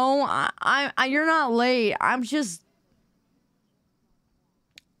 No, you're not late. I'm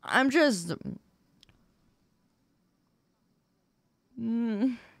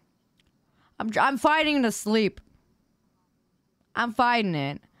fighting to sleep. I'm fighting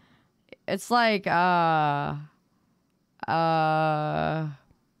it. It's like,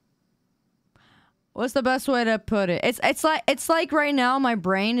 what's the best way to put it? It's like right now my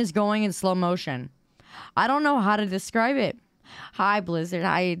brain is going in slow motion. I don't know how to describe it. Hi, Blizzard.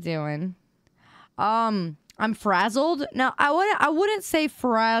 How you doing? I'm frazzled. No, I wouldn't say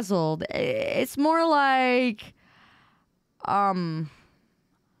frazzled. It's more like, I'm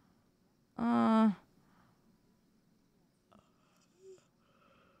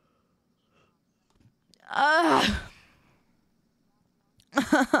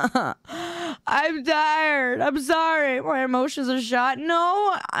tired. I'm sorry. My emotions are shot.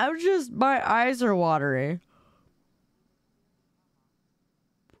 No, my eyes are watery.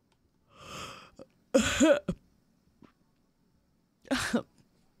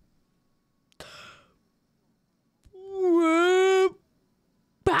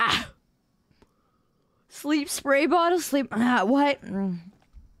 Sleep spray bottle. Sleep. What?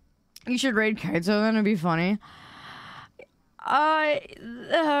 You should raid Kaito, then it'd be funny.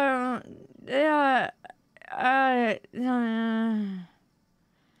 I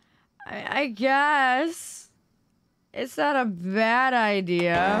guess it's not a bad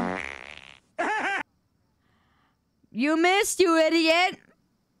idea. You missed, you idiot.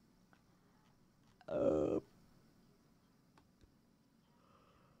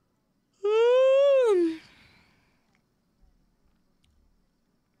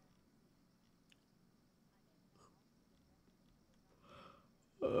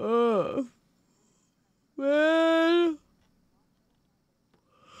 Man.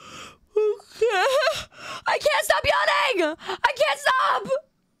 Okay. I can't stop yawning! I can't stop!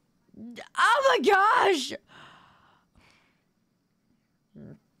 Oh my gosh!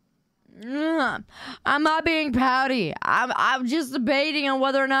 I'm not being pouty. I'm just debating on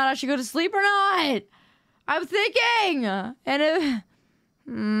whether or not I should go to sleep or not. I'm thinking! And if...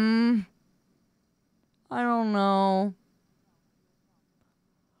 I don't know.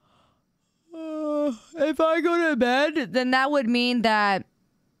 If I go to bed, then that would mean that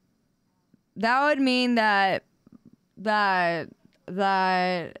I would mean that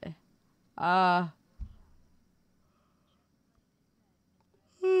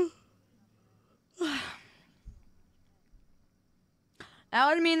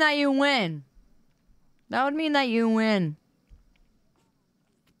you win. That would mean that you win.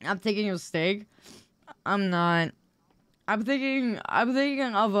 I'm thinking of steak. I'm not. I'm thinking of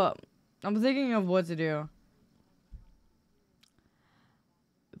what to do.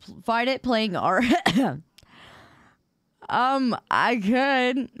 Fight it playing art. I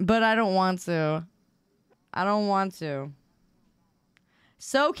could, but I don't want to. I don't want to.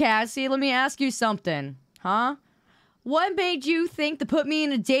 So, Cassie, let me ask you something, huh? What made you think to put me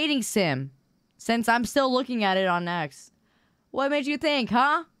in a dating sim? Since I'm still looking at it on X. What made you think,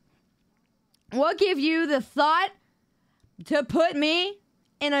 huh? What gave you the thought to put me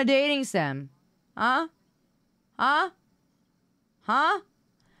in a dating sim? Huh? Huh? Huh?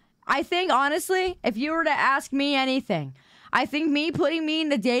 I think, honestly, if you were to ask me anything, I think putting me in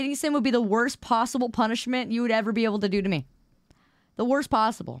the dating sim would be the worst possible punishment you would ever be able to do to me. The worst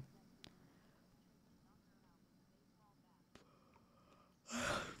possible.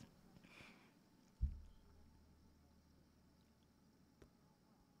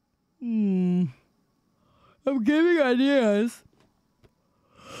 I'm giving ideas.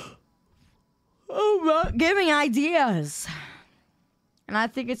 Oh, giving ideas. And I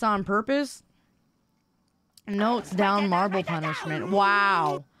think it's on purpose. Notes down marble punishment.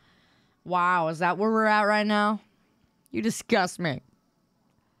 Wow. Wow, is that where we're at right now? You disgust me.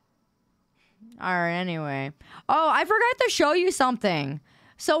 Alright, anyway. Oh, I forgot to show you something.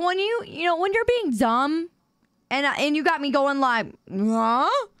 So when when you're being dumb, and you got me going like, huh?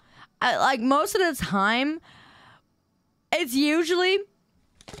 Like most of the time, it's usually...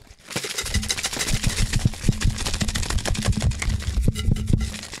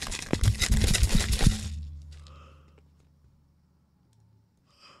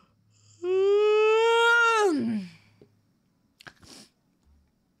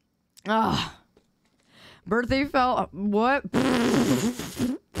 Birthday fell. What?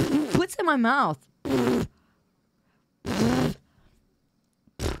 What's in my mouth?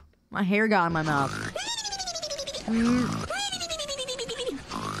 My hair got in my mouth.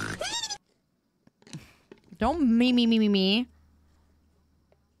 Don't me.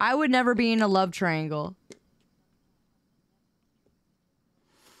 I would never be in a love triangle.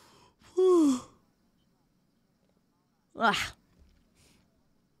 Ugh.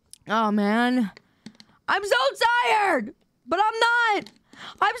 Oh, man. I'm so tired, but I'm not.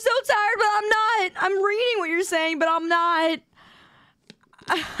 I'm so tired, but I'm not. I'm reading what you're saying, but I'm not.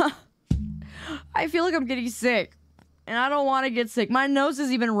 I feel like I'm getting sick, and I don't want to get sick. My nose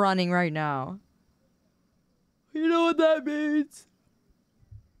is even running right now. You know what that means?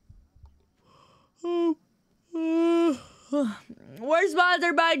 We're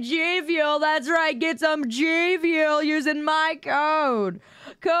sponsored by G Fuel. That's right. Get some G Fuel using my code.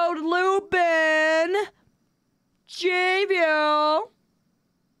 Code Lupine. G Fuel.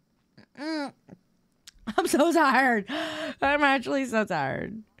 I'm so tired. I'm actually so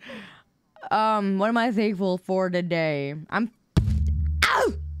tired. What am I thankful for today? I'm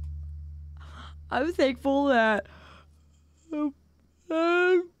thankful that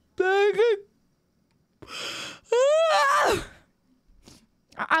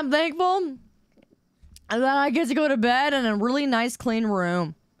I'm thankful that I get to go to bed in a really nice, clean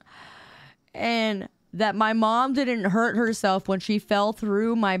room. And that my mom didn't hurt herself when she fell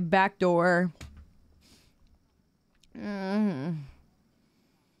through my back door.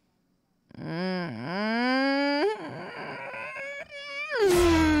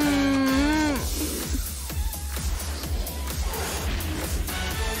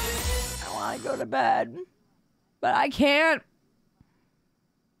 to go to bed. But I can't.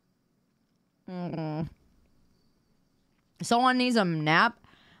 Someone needs a nap?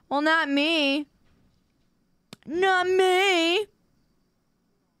 Well, not me. Not me.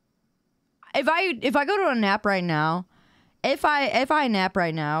 If I go to a nap right now, if I nap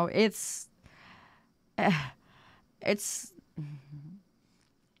right now,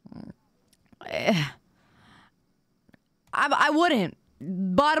 I wouldn't.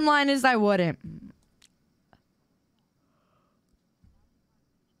 Bottom line is I wouldn't.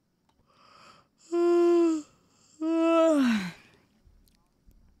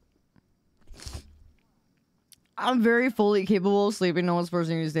 I'm very fully capable of sleeping. No one's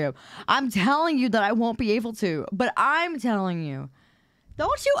forcing me to stay up. I'm telling you that I won't be able to. But I'm telling you.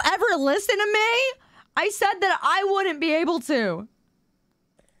 Don't you ever listen to me? I said that I wouldn't be able to.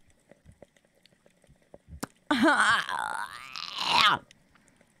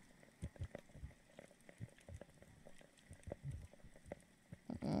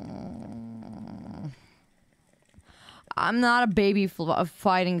 I'm not a baby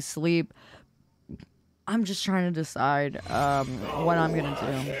fighting sleep. I'm just trying to decide what I'm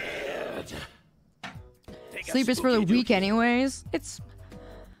gonna do. Sleep is for the weak anyways. It's...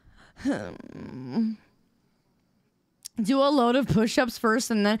 do a load of push-ups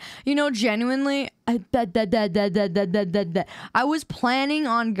first and then... You know, genuinely... I was planning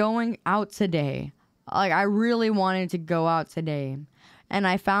on going out today. Like, I really wanted to go out today. And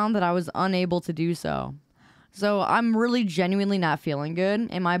I found that I was unable to do so. So I'm really genuinely not feeling good,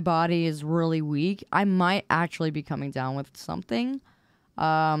 and my body is really weak. I might actually be coming down with something.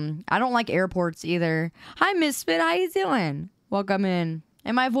 I don't like airports either. Hi, Misfit. How you doing? Welcome in.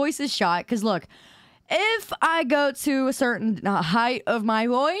 And my voice is shot, because look, if I go to a certain height of my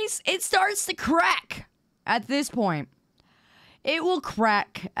voice, it starts to crack at this point. It will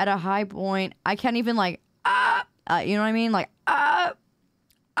crack at a high point. I can't even, like, you know what I mean? Like,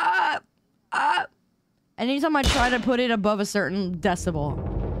 anytime I try to put it above a certain decibel.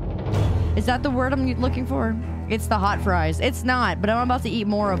 Is that the word I'm looking for? It's the hot fries. It's not, but I'm about to eat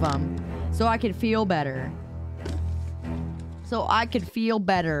more of them. So I can feel better. So I could feel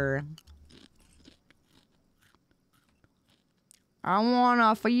better. I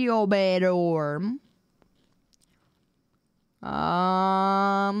wanna feel better.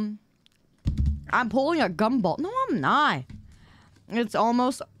 I'm pulling a gumball. No, I'm not. It's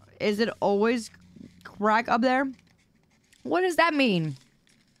almost... Is it always... crack up there? What does that mean?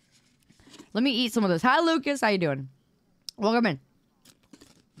 Let me eat some of this. Hi, Lucas. How you doing? Welcome in.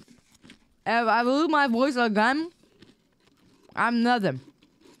 If I lose my voice again, I'm nothing.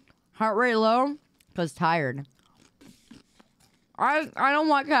 Heart rate low, because tired. I don't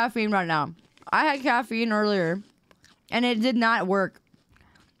want caffeine right now. I had caffeine earlier, and it did not work.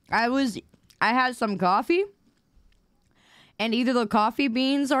 I had some coffee, and either the coffee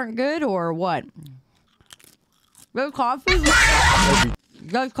beans aren't good or what? Does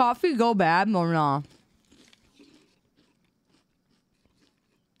coffee go bad or no?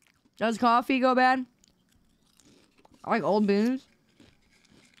 Does coffee go bad? Like old beans?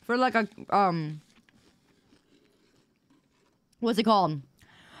 For like a, what's it called?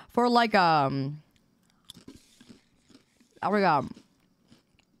 For like, oh my god.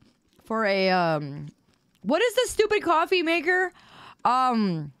 For a, what is the stupid coffee maker?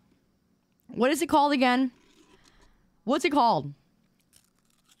 What is it called again? What's it called?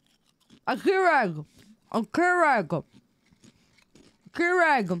 A Keurig. A Keurig.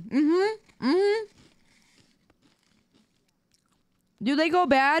 Keurig. Do they go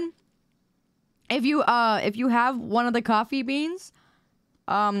bad? If you have one of the coffee beans,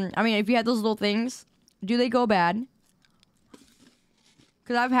 I mean, if you had those little things, do they go bad?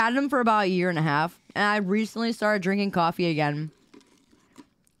 Because I've had them for about a year and a half, and I recently started drinking coffee again.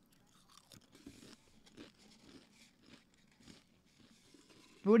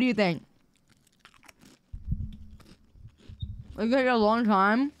 What do you think? It takes a long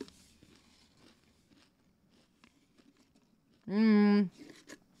time.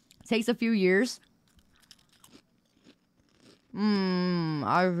 Takes a few years.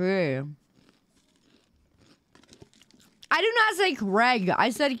 I agree. I do not say Craig.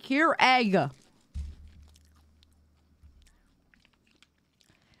 I said Keurig.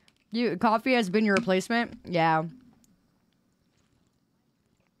 Coffee has been your replacement? Yeah.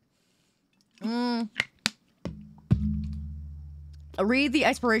 Read the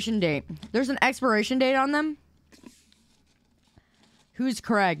expiration date. There's an expiration date on them? Who's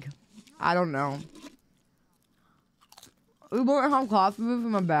Craig? I don't know. We won't have coffee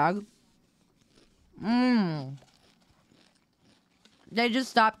from a bag. They just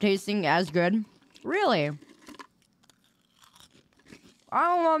stopped tasting as good. Really?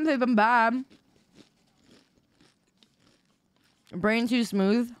 I don't want to them bad. Brain too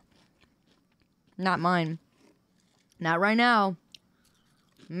smooth? Not mine. Not right now.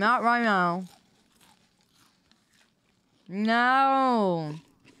 Not right now. No.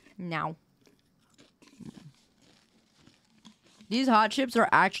 No. These hot chips are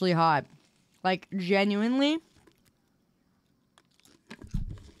actually hot. Like, genuinely.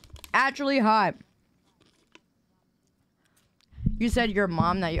 Actually hot. You said your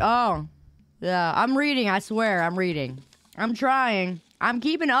mom that you... Oh. Yeah, I'm reading. I swear, I'm reading. I'm trying. I'm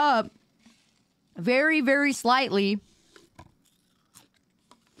keeping up. Very, very slightly.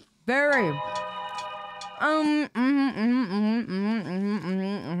 Very.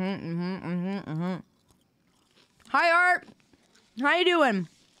 Hi, Art. How you doing?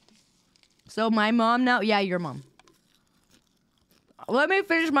 So my mom now... Yeah, your mom. Let me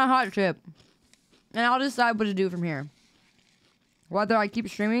finish my hot chip. And I'll decide what to do from here. Whether I keep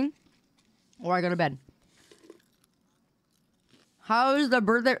streaming or I go to bed. How's the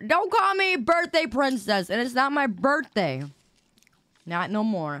birthday? Don't call me birthday princess. And it's not my birthday. Not no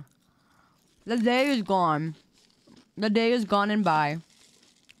more. The day is gone. The day is gone and by.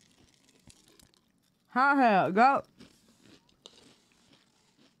 Ha go.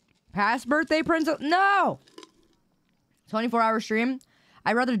 Past birthday princess? No! 24-hour stream?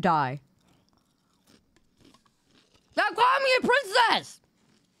 I'd rather die. Stop calling me a princess!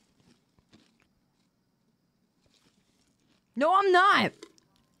 No, I'm not.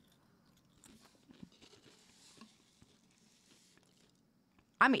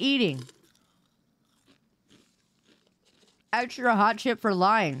 I'm eating. Extra hot chip for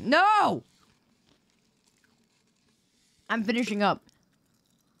lying. No! I'm finishing up.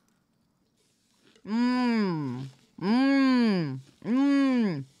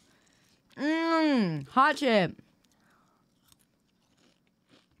 Hot chip.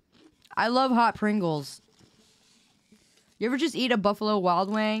 I love hot Pringles. You ever just eat a Buffalo Wild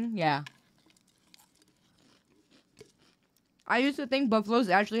Wing? Yeah. I used to think buffaloes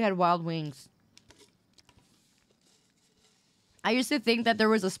actually had wild wings. I used to think that there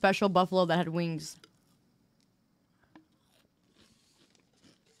was a special buffalo that had wings.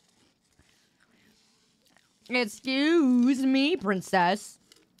 Excuse me, princess.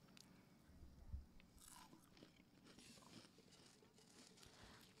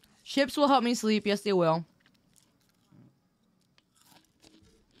 Chips will help me sleep. Yes, they will.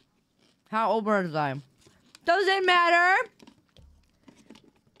 How old was I? Doesn't matter.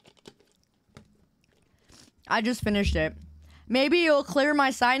 I just finished it. Maybe it'll clear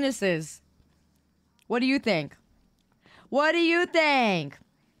my sinuses. What do you think? What do you think?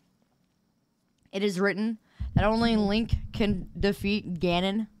 It is written that only Link can defeat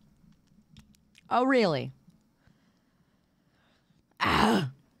Ganon. Oh, really?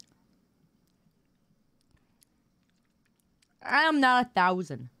 Ah. I am not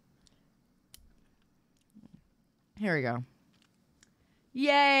 1,000. Here we go.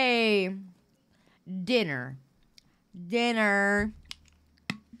 Yay! Dinner. Dinner.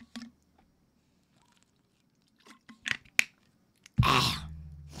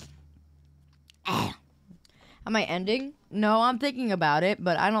 Am I ending? No, I'm thinking about it,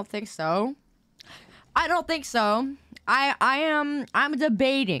 but I don't think so. I don't think so. I'm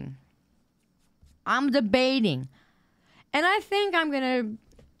debating. I'm debating. And I think I'm gonna,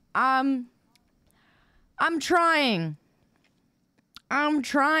 I'm trying. I'm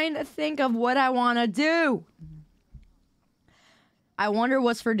trying to think of what I want to do. I wonder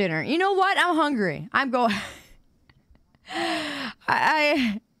what's for dinner. You know what? I'm hungry. I'm going.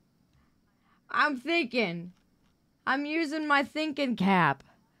 I'm thinking. I'm using my thinking cap.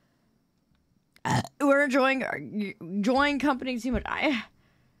 We're enjoying company too much.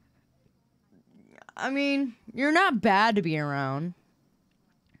 I mean, you're not bad to be around.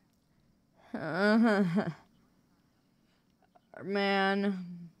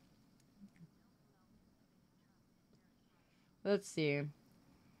 Man. Let's see.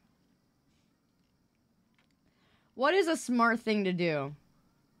 What is a smart thing to do?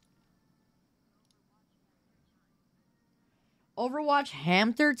 Overwatch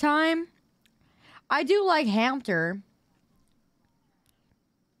hamster time? I do like hamster.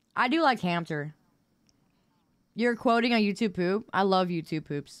 I do like hamster. You're quoting a YouTube poop? I love YouTube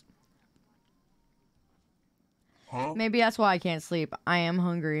poops. Huh? Maybe that's why I can't sleep. I am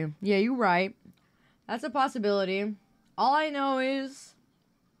hungry. Yeah, you're right. That's a possibility. All I know is...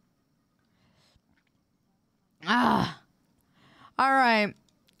 Alright.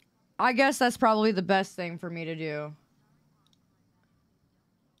 I guess that's probably the best thing for me to do.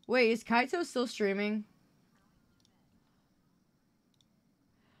 Wait, is Kaito still streaming?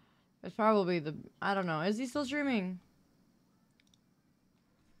 It's probably the... I don't know. Is he still streaming?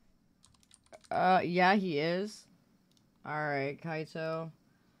 Yeah, he is. Alright, Kaito.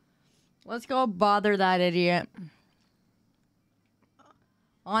 Let's go bother that idiot.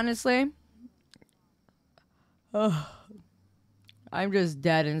 Honestly... Ugh. I'm just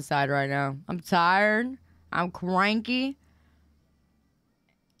dead inside right now. I'm tired. I'm cranky.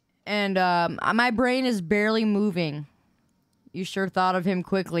 And, my brain is barely moving. You sure thought of him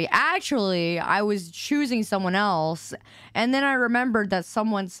quickly. Actually, I was choosing someone else. And then I remembered that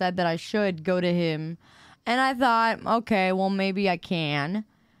someone said that I should go to him. And I thought, okay, well, maybe I can.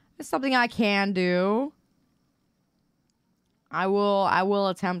 It's something I can do. I will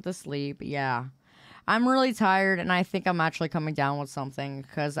attempt to sleep, yeah. I'm really tired, and I think I'm actually coming down with something.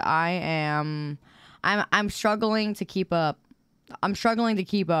 Because I'm struggling to keep up. I'm struggling to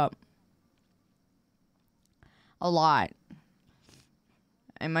keep up. A lot.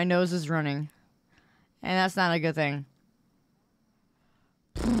 And my nose is running. And that's not a good thing.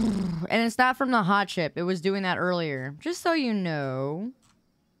 And it's not from the hot chip. It was doing that earlier. Just so you know.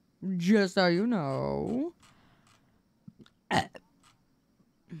 Just so you know.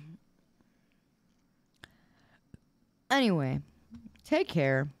 Anyway. Take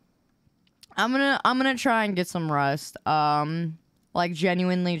care. I'm gonna try and get some rest. Like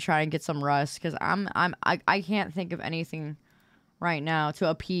genuinely try and get some rest. Because I can't think of anything right now to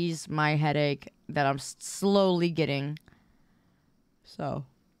appease my headache that I'm slowly getting. So,